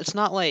alcohol, it's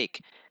not like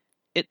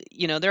it.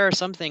 There are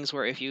some things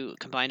where if you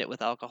combined it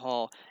with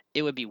alcohol,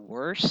 it would be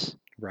worse.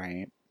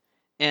 Right.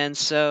 And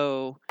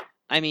so,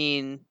 I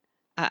mean,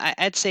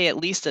 I'd say at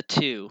least a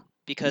 2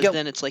 because Yep.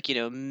 then it's like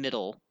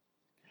middle.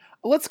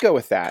 Let's go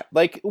with that.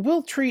 Like,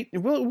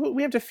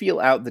 we have to feel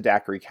out the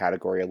daiquiri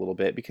category a little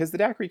bit, because the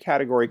daiquiri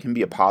category can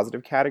be a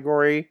positive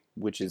category,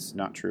 which is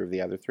not true of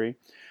the other three.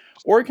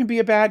 Or it can be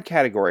a bad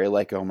category,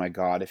 like, oh my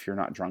god, if you're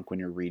not drunk when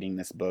you're reading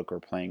this book or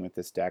playing with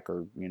this deck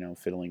or,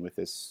 fiddling with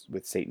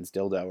Satan's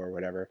dildo or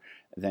whatever,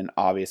 then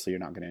obviously you're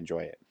not going to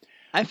enjoy it.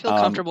 I feel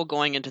comfortable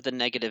going into the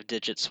negative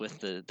digits with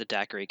the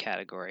daiquiri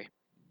category.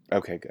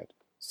 Okay, good.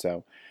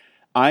 So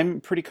I'm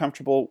pretty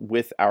comfortable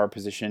with our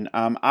position.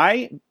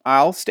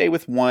 I'll stay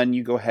with 1.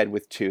 You go ahead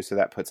with 2, so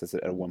that puts us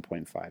at a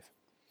 1.5.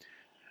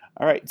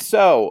 All right,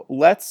 so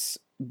let's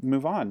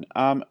move on.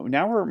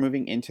 Now we're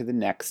moving into the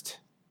next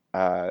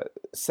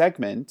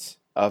segment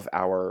of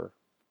our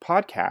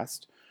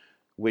podcast,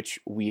 which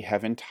we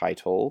have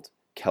entitled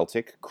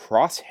Celtic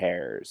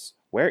Crosshairs,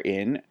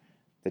 wherein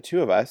the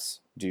two of us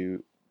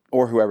do,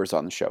 or whoever's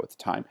on the show at the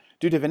time,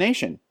 do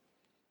divination,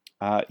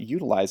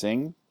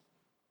 utilizing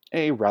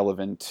a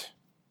relevant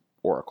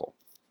oracle.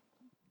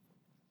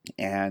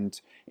 And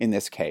in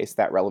this case,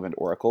 that relevant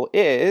oracle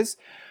is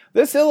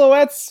the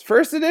Silhouettes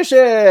First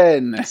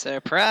Edition!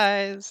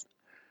 Surprise!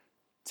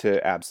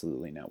 To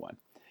absolutely no one.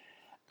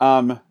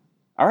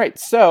 All right,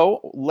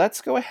 so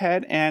let's go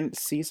ahead and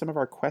see some of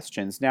our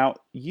questions. Now,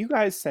 you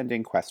guys send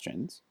in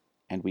questions,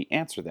 and we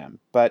answer them,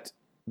 but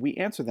we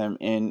answer them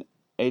in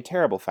a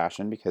terrible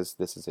fashion because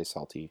this is a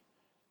salty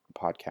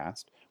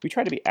podcast. We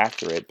try to be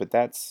accurate, but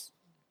that's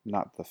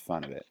not the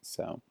fun of it.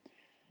 So,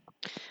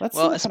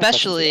 well,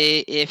 especially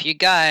if you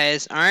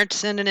guys aren't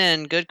sending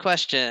in good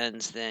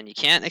questions, then you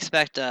can't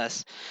expect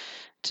us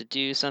to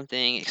do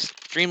something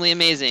extremely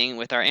amazing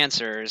with our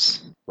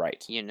answers.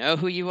 Right. You know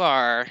who you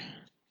are.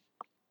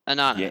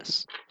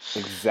 Anonymous.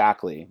 Yeah,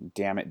 exactly.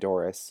 Damn it,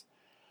 Doris.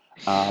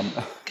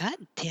 God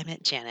damn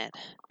it, Janet.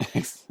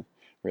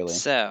 Really?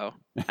 So,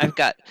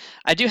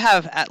 I do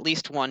have at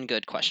least one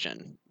good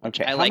question.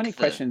 Okay, how many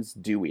questions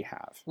do we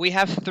have? We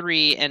have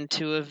 3, and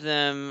 2 of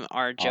them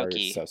are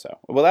jokey. So.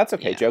 Well, that's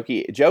okay. Yeah.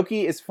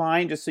 Jokey is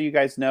fine, just so you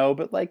guys know,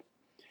 but, like,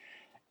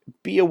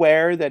 be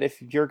aware that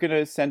if you're going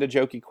to send a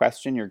jokey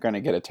question, you're going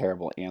to get a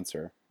terrible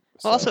answer.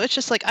 Well, also, it's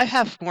just like I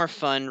have more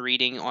fun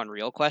reading on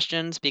real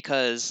questions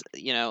because,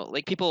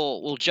 like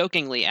people will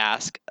jokingly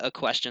ask a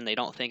question they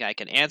don't think I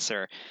can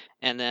answer.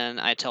 And then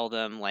I tell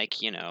them, like,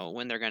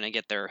 when they're going to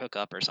get their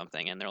hookup or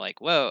something. And they're like,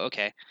 whoa,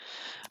 okay.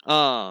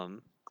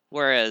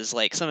 Whereas,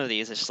 like, some of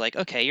these, it's just like,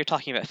 okay, you're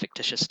talking about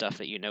fictitious stuff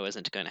that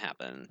isn't going to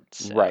happen.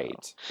 So,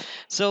 right.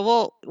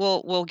 So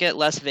we'll get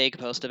less vague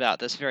post about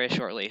this very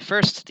shortly.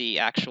 First, the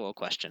actual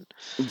question.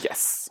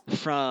 Yes.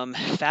 From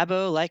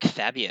Fabo like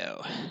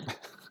Fabio.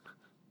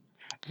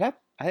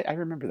 I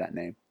remember that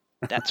name.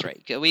 That's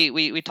right.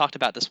 We talked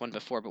about this one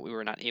before, but we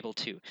were not able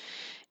to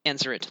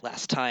answer it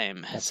last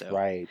time. That's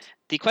right.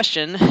 The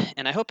question,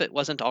 and I hope it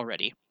wasn't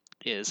already,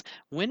 is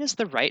when is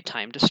the right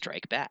time to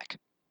strike back?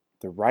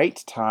 The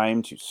right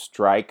time to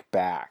strike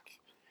back.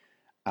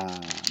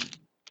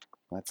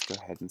 Let's go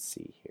ahead and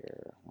see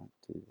here. What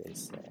do they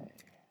say?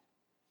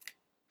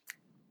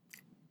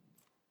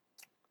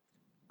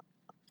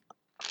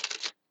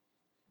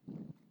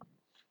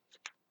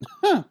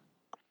 Huh.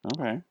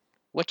 Okay.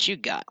 What you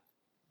got?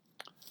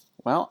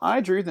 Well,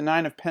 I drew the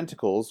 9 of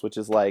Pentacles, which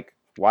is like,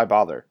 why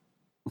bother?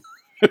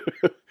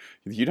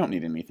 You don't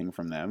need anything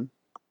from them.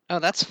 Oh,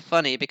 that's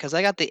funny because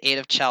I got the 8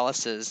 of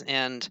Chalices,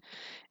 and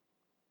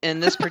in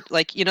this,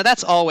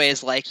 that's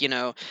always like,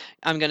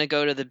 I'm going to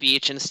go to the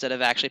beach instead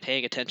of actually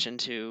paying attention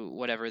to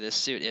whatever this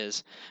suit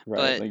is.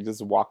 Right, but like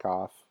just walk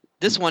off.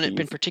 This one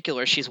in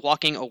particular, she's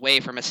walking away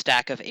from a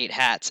stack of 8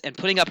 hats and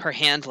putting up her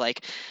hand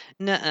like,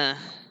 nuh-uh.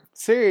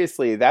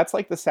 Seriously, that's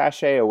like the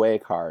sashay away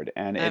card,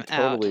 and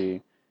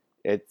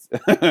it's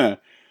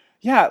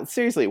yeah,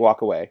 seriously,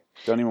 walk away.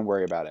 Don't even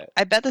worry about it.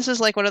 I bet this is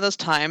like one of those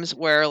times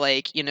where,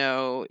 like, you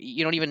don't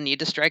even need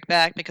to strike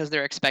back because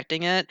they're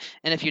expecting it,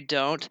 and if you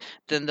don't,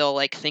 then they'll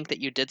like think that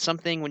you did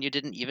something when you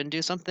didn't even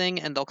do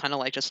something, and they'll kind of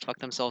like just fuck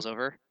themselves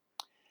over.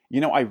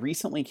 I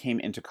recently came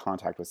into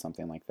contact with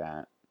something like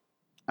that.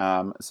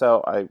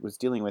 So I was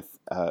dealing with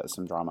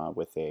some drama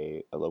with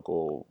a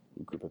local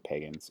group of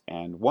pagans,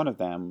 and one of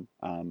them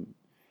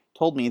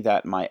told me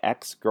that my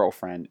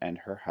ex-girlfriend and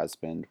her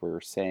husband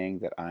were saying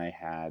that I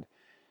had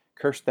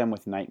cursed them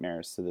with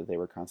nightmares so that they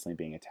were constantly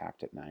being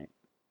attacked at night.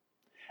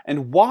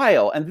 And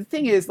the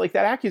thing is, like,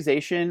 that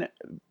accusation,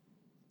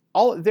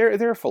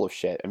 they're full of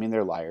shit. I mean,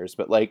 they're liars,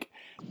 but like,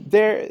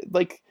 they're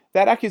like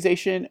that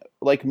accusation,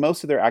 like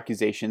most of their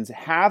accusations,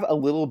 have a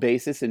little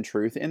basis in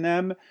truth in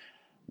them,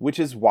 which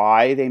is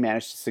why they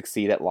manage to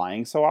succeed at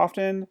lying so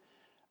often.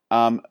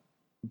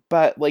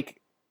 But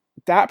like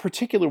that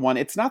particular one,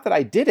 it's not that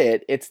I did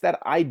it, it's that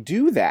I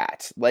do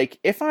that. Like,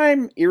 if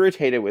I'm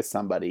irritated with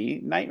somebody,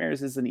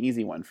 nightmares is an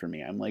easy one for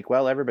me. I'm like,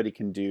 well, everybody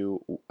can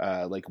do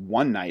like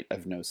one night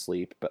of no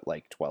sleep, but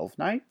like 12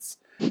 nights.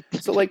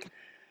 So like,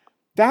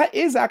 that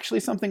is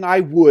actually something I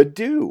would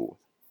do.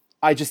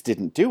 I just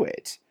didn't do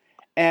it.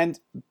 And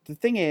the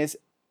thing is,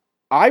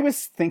 I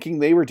was thinking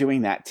they were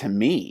doing that to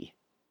me.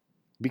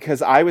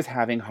 because I was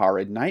having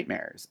horrid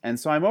nightmares. And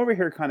so I'm over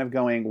here kind of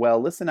going, well,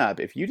 listen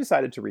up. If you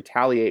decided to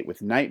retaliate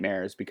with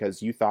nightmares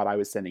because you thought I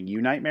was sending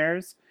you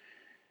nightmares,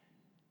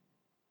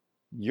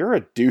 you're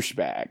a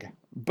douchebag.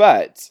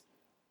 But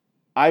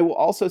I will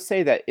also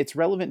say that it's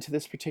relevant to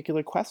this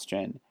particular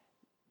question.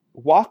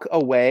 Walk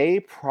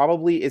away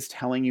probably is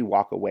telling you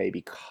walk away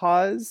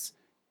because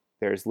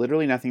there's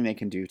literally nothing they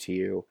can do to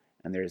you,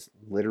 and there's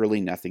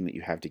literally nothing that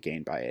you have to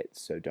gain by it.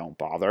 So don't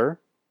bother.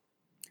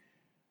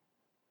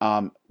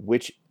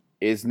 Which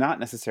is not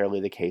necessarily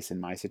the case in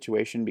my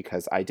situation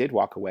because I did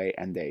walk away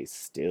and they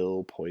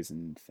still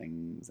poisoned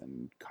things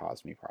and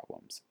caused me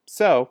problems.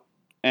 So,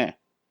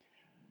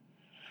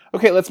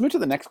 Okay, let's move to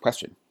the next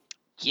question.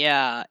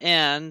 Yeah,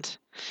 and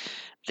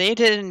they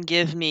didn't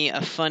give me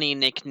a funny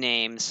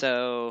nickname,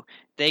 so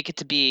they get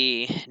to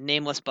be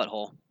Nameless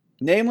Butthole.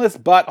 Nameless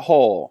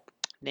Butthole.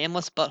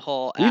 Nameless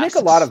Butthole We make a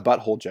lot of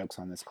butthole jokes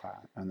on this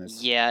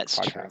Yeah, it's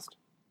podcast. true.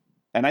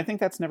 And I think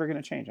that's never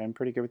going to change. I'm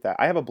pretty good with that.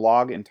 I have a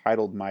blog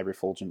entitled My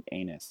Refulgent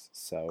Anus.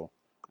 So,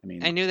 I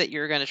mean, I knew that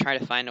you were going to try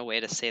to find a way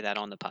to say that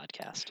on the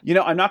podcast. You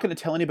know, I'm not going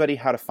to tell anybody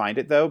how to find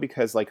it though,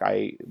 because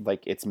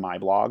it's my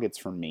blog. It's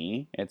for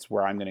me. It's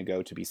where I'm going to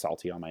go to be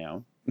salty on my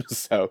own.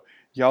 So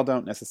y'all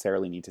don't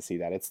necessarily need to see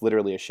that. It's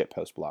literally a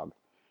shitpost blog.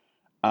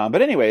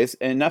 But anyways,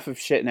 enough of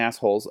shit and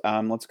assholes.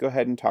 Let's go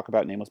ahead and talk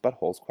about Nameless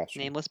Butthole's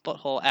question. Nameless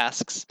Butthole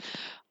asks,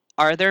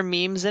 are there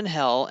memes in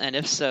hell, and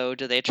if so,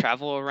 do they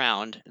travel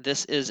around?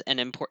 This is an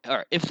important.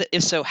 Or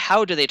if so,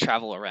 how do they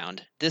travel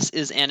around? This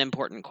is an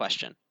important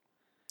question.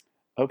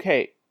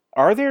 Okay,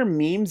 are there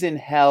memes in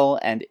hell,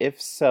 and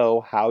if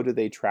so, how do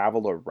they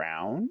travel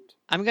around?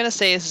 I'm gonna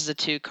say this is a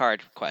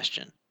 2-card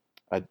question.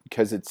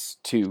 Because it's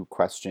 2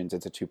 questions.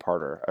 It's a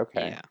 2-parter.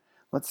 Okay, Yeah.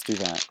 Let's do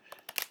that.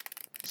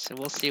 So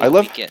we'll see what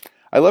we get.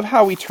 I love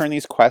how we turn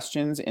these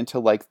questions into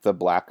like the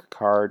black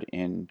card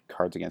in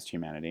Cards Against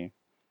Humanity.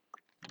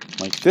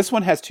 Like this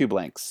one has 2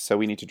 blanks, so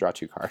we need to draw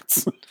 2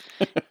 cards.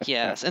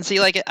 Yes, and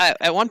see, like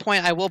at one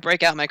point, I will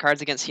break out my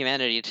Cards Against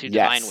Humanity to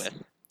divine with.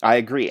 I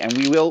agree, and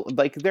we will.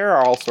 Like there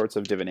are all sorts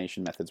of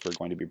divination methods we're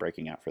going to be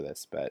breaking out for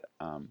this, but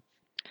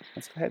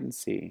let's go ahead and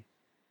see.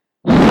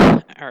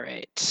 All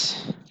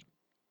right.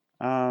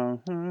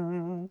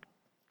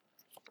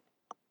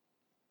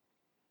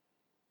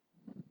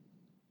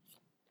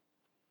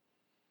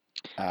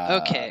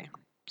 Okay,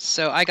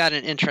 so I got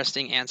an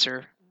interesting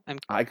answer.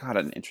 I got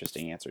an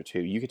interesting answer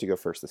too. You get to go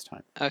first this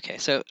time. Okay,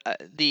 so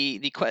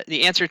the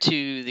answer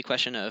to the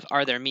question of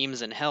are there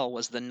memes in hell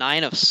was the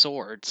 9 of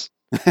Swords.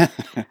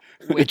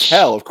 Which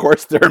hell, of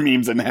course, there are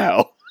memes in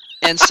hell.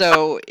 And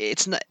so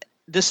it's not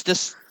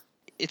this.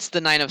 It's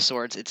the 9 of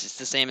Swords. It's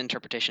the same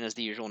interpretation as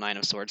the usual 9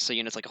 of Swords. So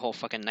it's like a whole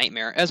fucking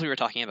nightmare, as we were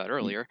talking about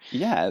earlier.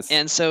 Yes.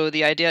 And so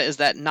the idea is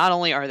that not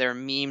only are there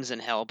memes in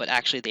hell, but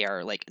actually they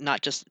are like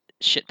not just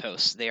shit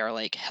posts. They are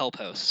like hell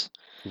posts.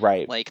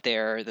 Right. Like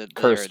they're memes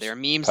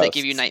posts. that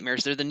give you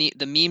nightmares. They're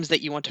the memes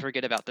that you want to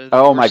forget about.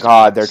 Oh my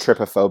god, they're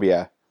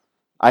trypophobia.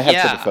 I have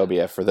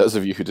trypophobia. For those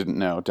of you who didn't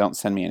know, don't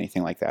send me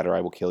anything like that, or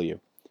I will kill you.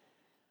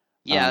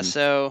 Yeah.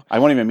 So I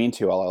won't even mean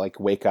to. I'll like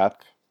wake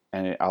up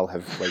and I'll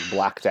have like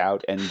blacked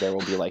out, and there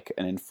will be like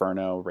an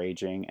inferno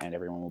raging, and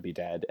everyone will be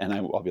dead, and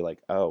I'll be like,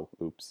 oh,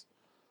 oops.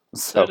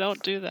 So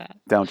don't do that.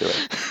 Don't do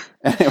it.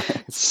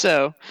 Anyways.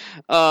 So,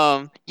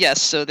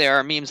 yes. So there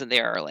are memes, and they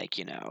are like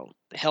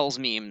hell's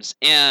memes.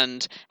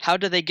 And how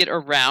do they get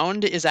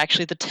around is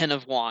actually the 10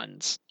 of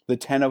Wands. The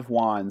 10 of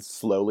Wands,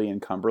 slowly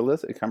and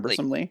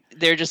cumbersomely. Like,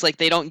 they're just like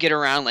they don't get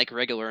around like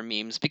regular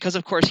memes because,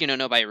 of course,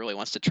 nobody really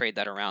wants to trade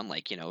that around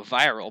like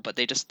viral. But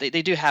they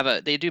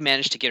do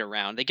manage to get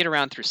around. They get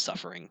around through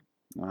suffering.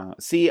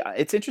 See,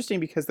 it's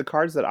interesting because the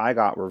cards that I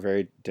got were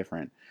very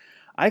different.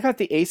 I got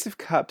the Ace of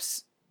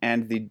Cups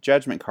and the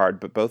Judgment card,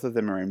 but both of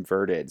them are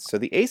inverted. So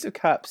the Ace of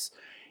Cups,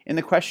 in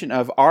the question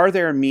of are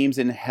there memes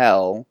in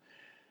hell?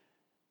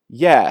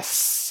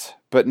 Yes,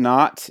 but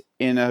not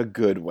in a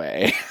good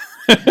way.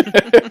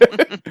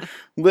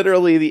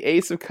 Literally, the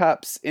Ace of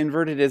Cups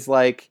inverted is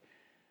like,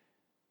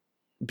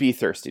 be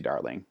thirsty,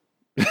 darling.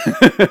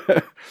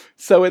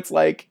 So it's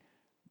like,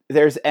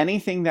 there's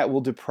anything that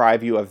will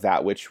deprive you of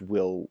that which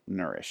will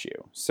nourish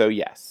you. So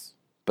yes,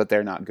 but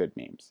they're not good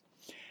memes.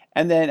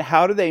 And then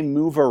how do they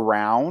move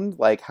around?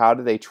 Like, how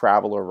do they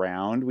travel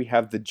around? We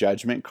have the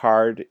Judgment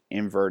card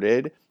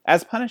inverted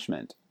as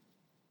punishment.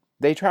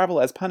 They travel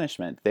as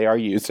punishment. They are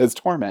used as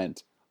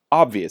torment,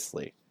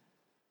 obviously.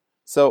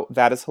 So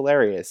that is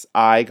hilarious.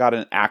 I got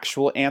an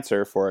actual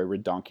answer for a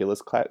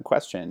redonkulous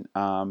question.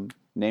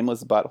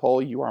 Nameless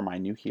Butthole, you are my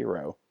new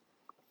hero.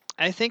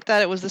 I think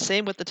that it was the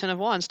same with the 10 of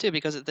Wands, too,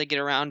 because they get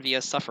around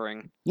via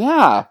suffering.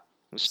 Yeah.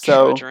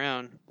 So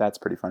around. That's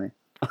pretty funny.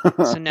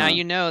 So now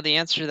you know the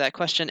answer to that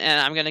question,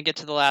 and I'm going to get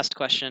to the last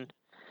question.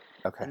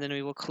 Okay. And then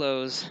we will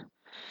close.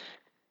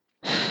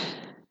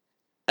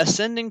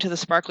 Ascending to the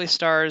Sparkly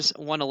Stars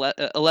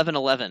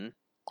 1111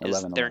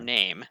 is their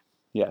name.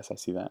 Yes, I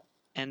see that.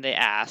 And they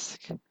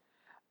ask,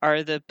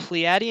 are the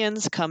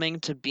Pleiadians coming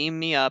to beam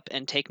me up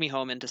and take me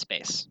home into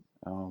space?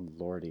 Oh,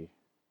 lordy.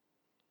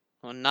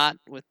 Well, not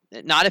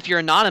if you're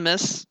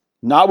anonymous.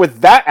 Not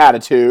with that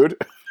attitude.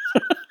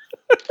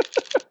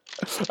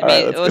 I All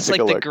right, mean, let's go it's take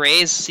a like the look.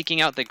 Greys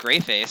seeking out the Grey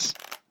face.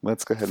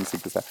 Let's go ahead and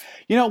seek this out.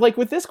 Like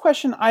with this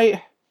question,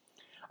 I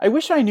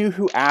wish I knew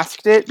who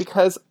asked it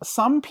because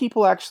some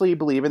people actually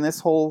believe in this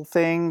whole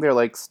thing. They're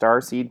like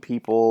starseed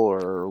people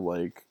or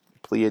like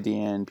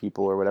Pleiadian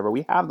people or whatever.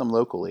 We have them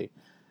locally.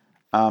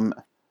 Um,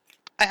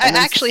 I and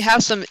then actually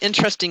have some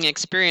interesting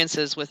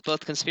experiences with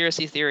both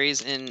conspiracy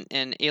theories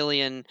and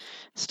alien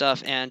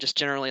stuff, and just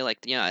generally like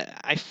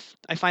I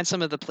find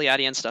some of the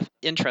Pleiadian stuff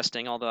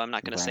interesting. Although I'm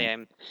not going to say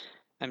right.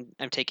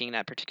 I'm taking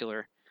that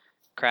particular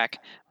crack,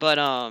 but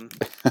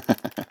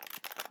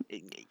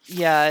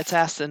yeah, it's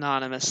asked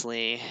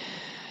anonymously.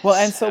 Well,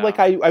 and so like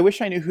So I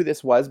wish I knew who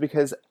this was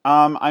because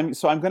I'm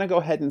going to go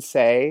ahead and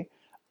say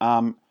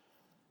um,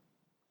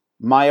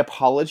 my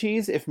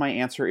apologies if my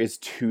answer is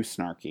too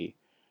snarky.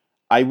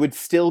 I would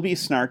still be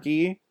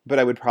snarky, but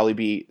I would probably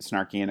be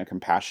snarky in a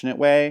compassionate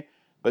way.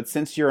 But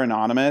since you're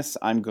anonymous,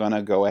 I'm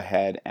gonna go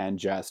ahead and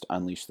just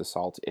unleash the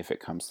salt if it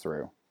comes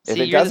through. If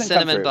see, it you're the doesn't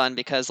come cinnamon through, bun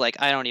because like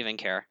I don't even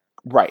care.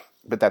 right,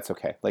 but that's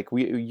okay. Like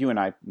you and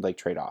I like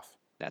trade off.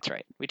 That's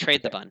right. We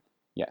trade the Okay. bun.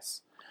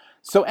 Yes.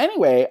 So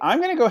anyway, I'm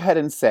going to go ahead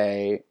and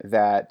say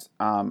that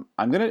I'm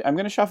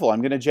gonna shuffle.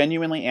 I'm gonna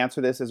genuinely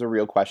answer this as a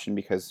real question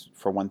because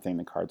for one thing,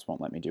 the cards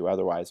won't let me do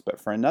otherwise. But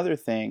for another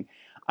thing,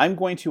 I'm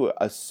going to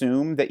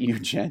assume that you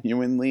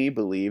genuinely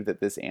believe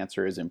that this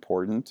answer is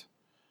important,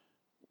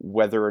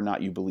 whether or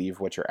not you believe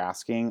what you're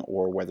asking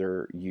or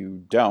whether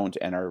you don't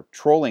and are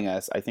trolling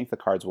us. I think the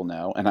cards will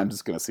know, and I'm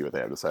just going to see what they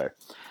have to say.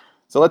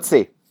 So let's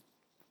see.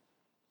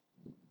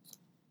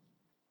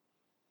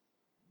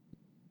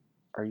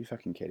 Are you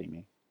fucking kidding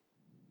me?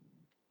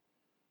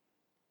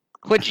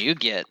 What'd you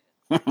get?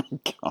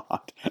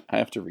 God, I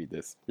have to read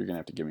this. You're gonna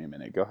have to give me a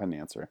minute. Go ahead and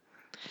answer.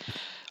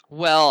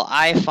 Well,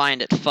 I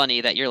find it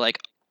funny that you're like,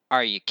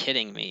 are you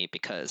kidding me?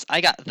 Because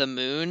I got the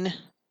moon,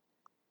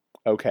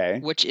 Okay.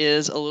 which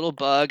is a little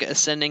bug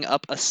ascending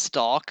up a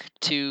stalk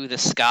to the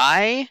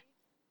sky.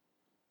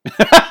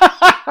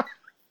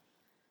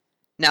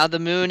 Now, the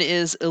moon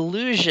is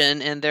illusion,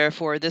 and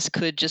therefore this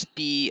could just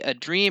be a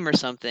dream or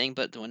something,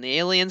 but when the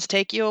aliens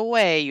take you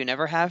away, you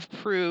never have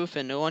proof,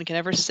 and no one can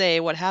ever say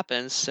what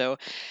happens, so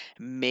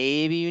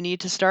maybe you need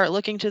to start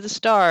looking to the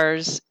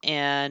stars,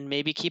 and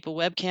maybe keep a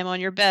webcam on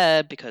your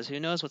bed, because who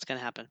knows what's going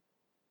to happen.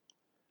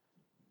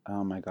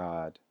 Oh my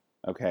God.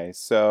 Okay,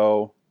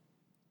 so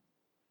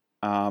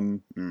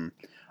um, hmm.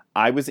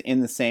 I was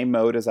in the same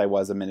mode as I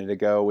was a minute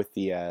ago with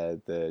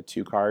the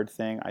two card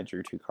thing. I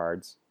drew two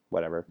cards,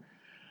 whatever.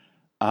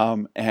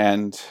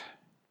 And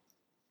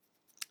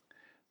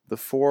the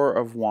Four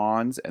of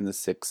Wands and the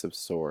Six of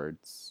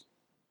Swords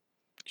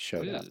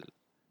showed Ooh. up,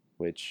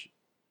 which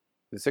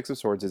the Six of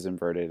Swords is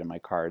inverted, and my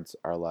cards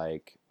are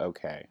like,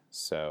 okay,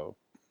 so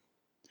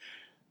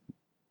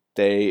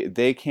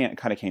they can't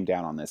kind of came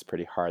down on this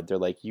pretty hard. They're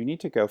like, you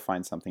need to go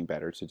find something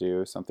better to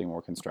do, something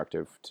more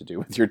constructive to do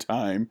with your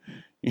time.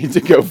 You need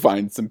to go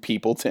find some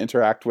people to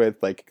interact with,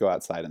 like go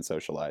outside and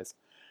socialize.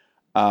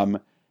 Um,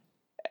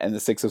 and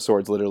the Six of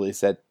Swords literally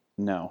said,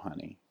 "No,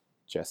 honey,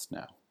 just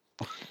no.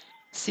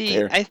 See,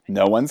 There,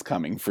 no one's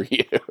coming for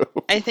you."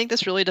 I think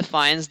this really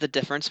defines the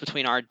difference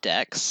between our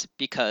decks,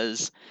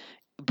 because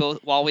both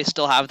while we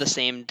still have the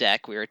same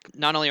deck, we're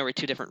not only are we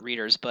two different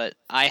readers, but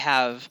I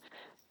have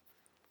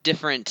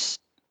different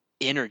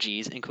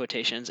energies in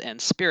quotations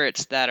and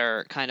spirits that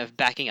are kind of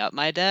backing up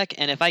my deck.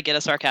 And if I get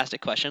a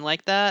sarcastic question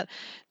like that,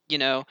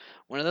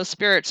 one of those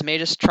spirits may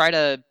just try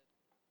to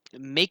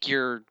make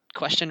your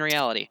question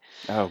reality.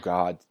 Oh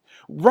God,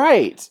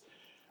 right.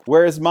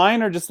 Whereas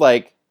mine are just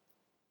like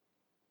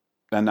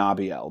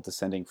Anabiel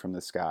descending from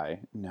the sky.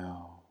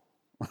 No,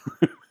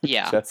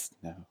 Yeah. just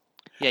no.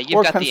 Yeah, you've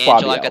Or got the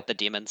angel, I've Conswabiel. got the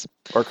demons.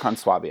 Or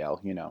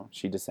Conswabiel,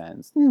 she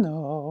descends.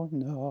 No,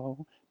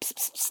 no. Psst,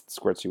 psst, psst,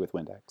 squirts you with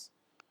Windex.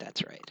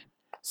 That's right.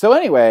 So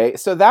anyway,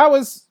 so that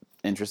was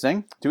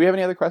interesting. Do we have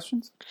any other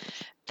questions?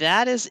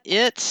 That is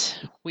it.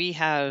 We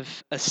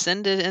have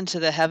ascended into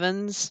the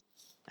heavens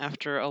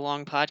after a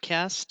long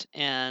podcast,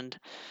 and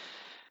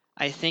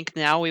I think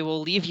now we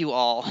will leave you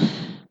all.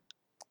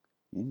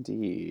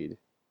 Indeed.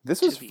 This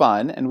To was be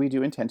fun, and we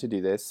do intend to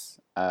do this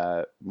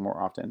more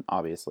often,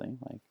 obviously.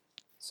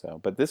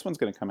 But this one's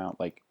going to come out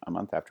like a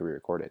month after we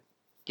record it.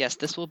 Yes,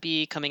 this will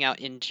be coming out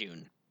in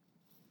June.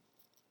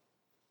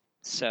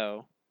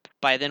 So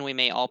by then we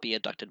may all be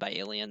abducted by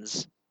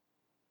aliens.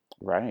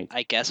 Right.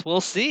 I guess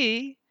we'll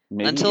see.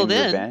 Maybe Until in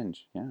then.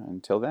 revenge. Yeah,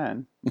 until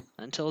then.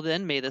 Until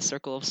then, may the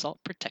circle of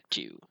salt protect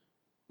you.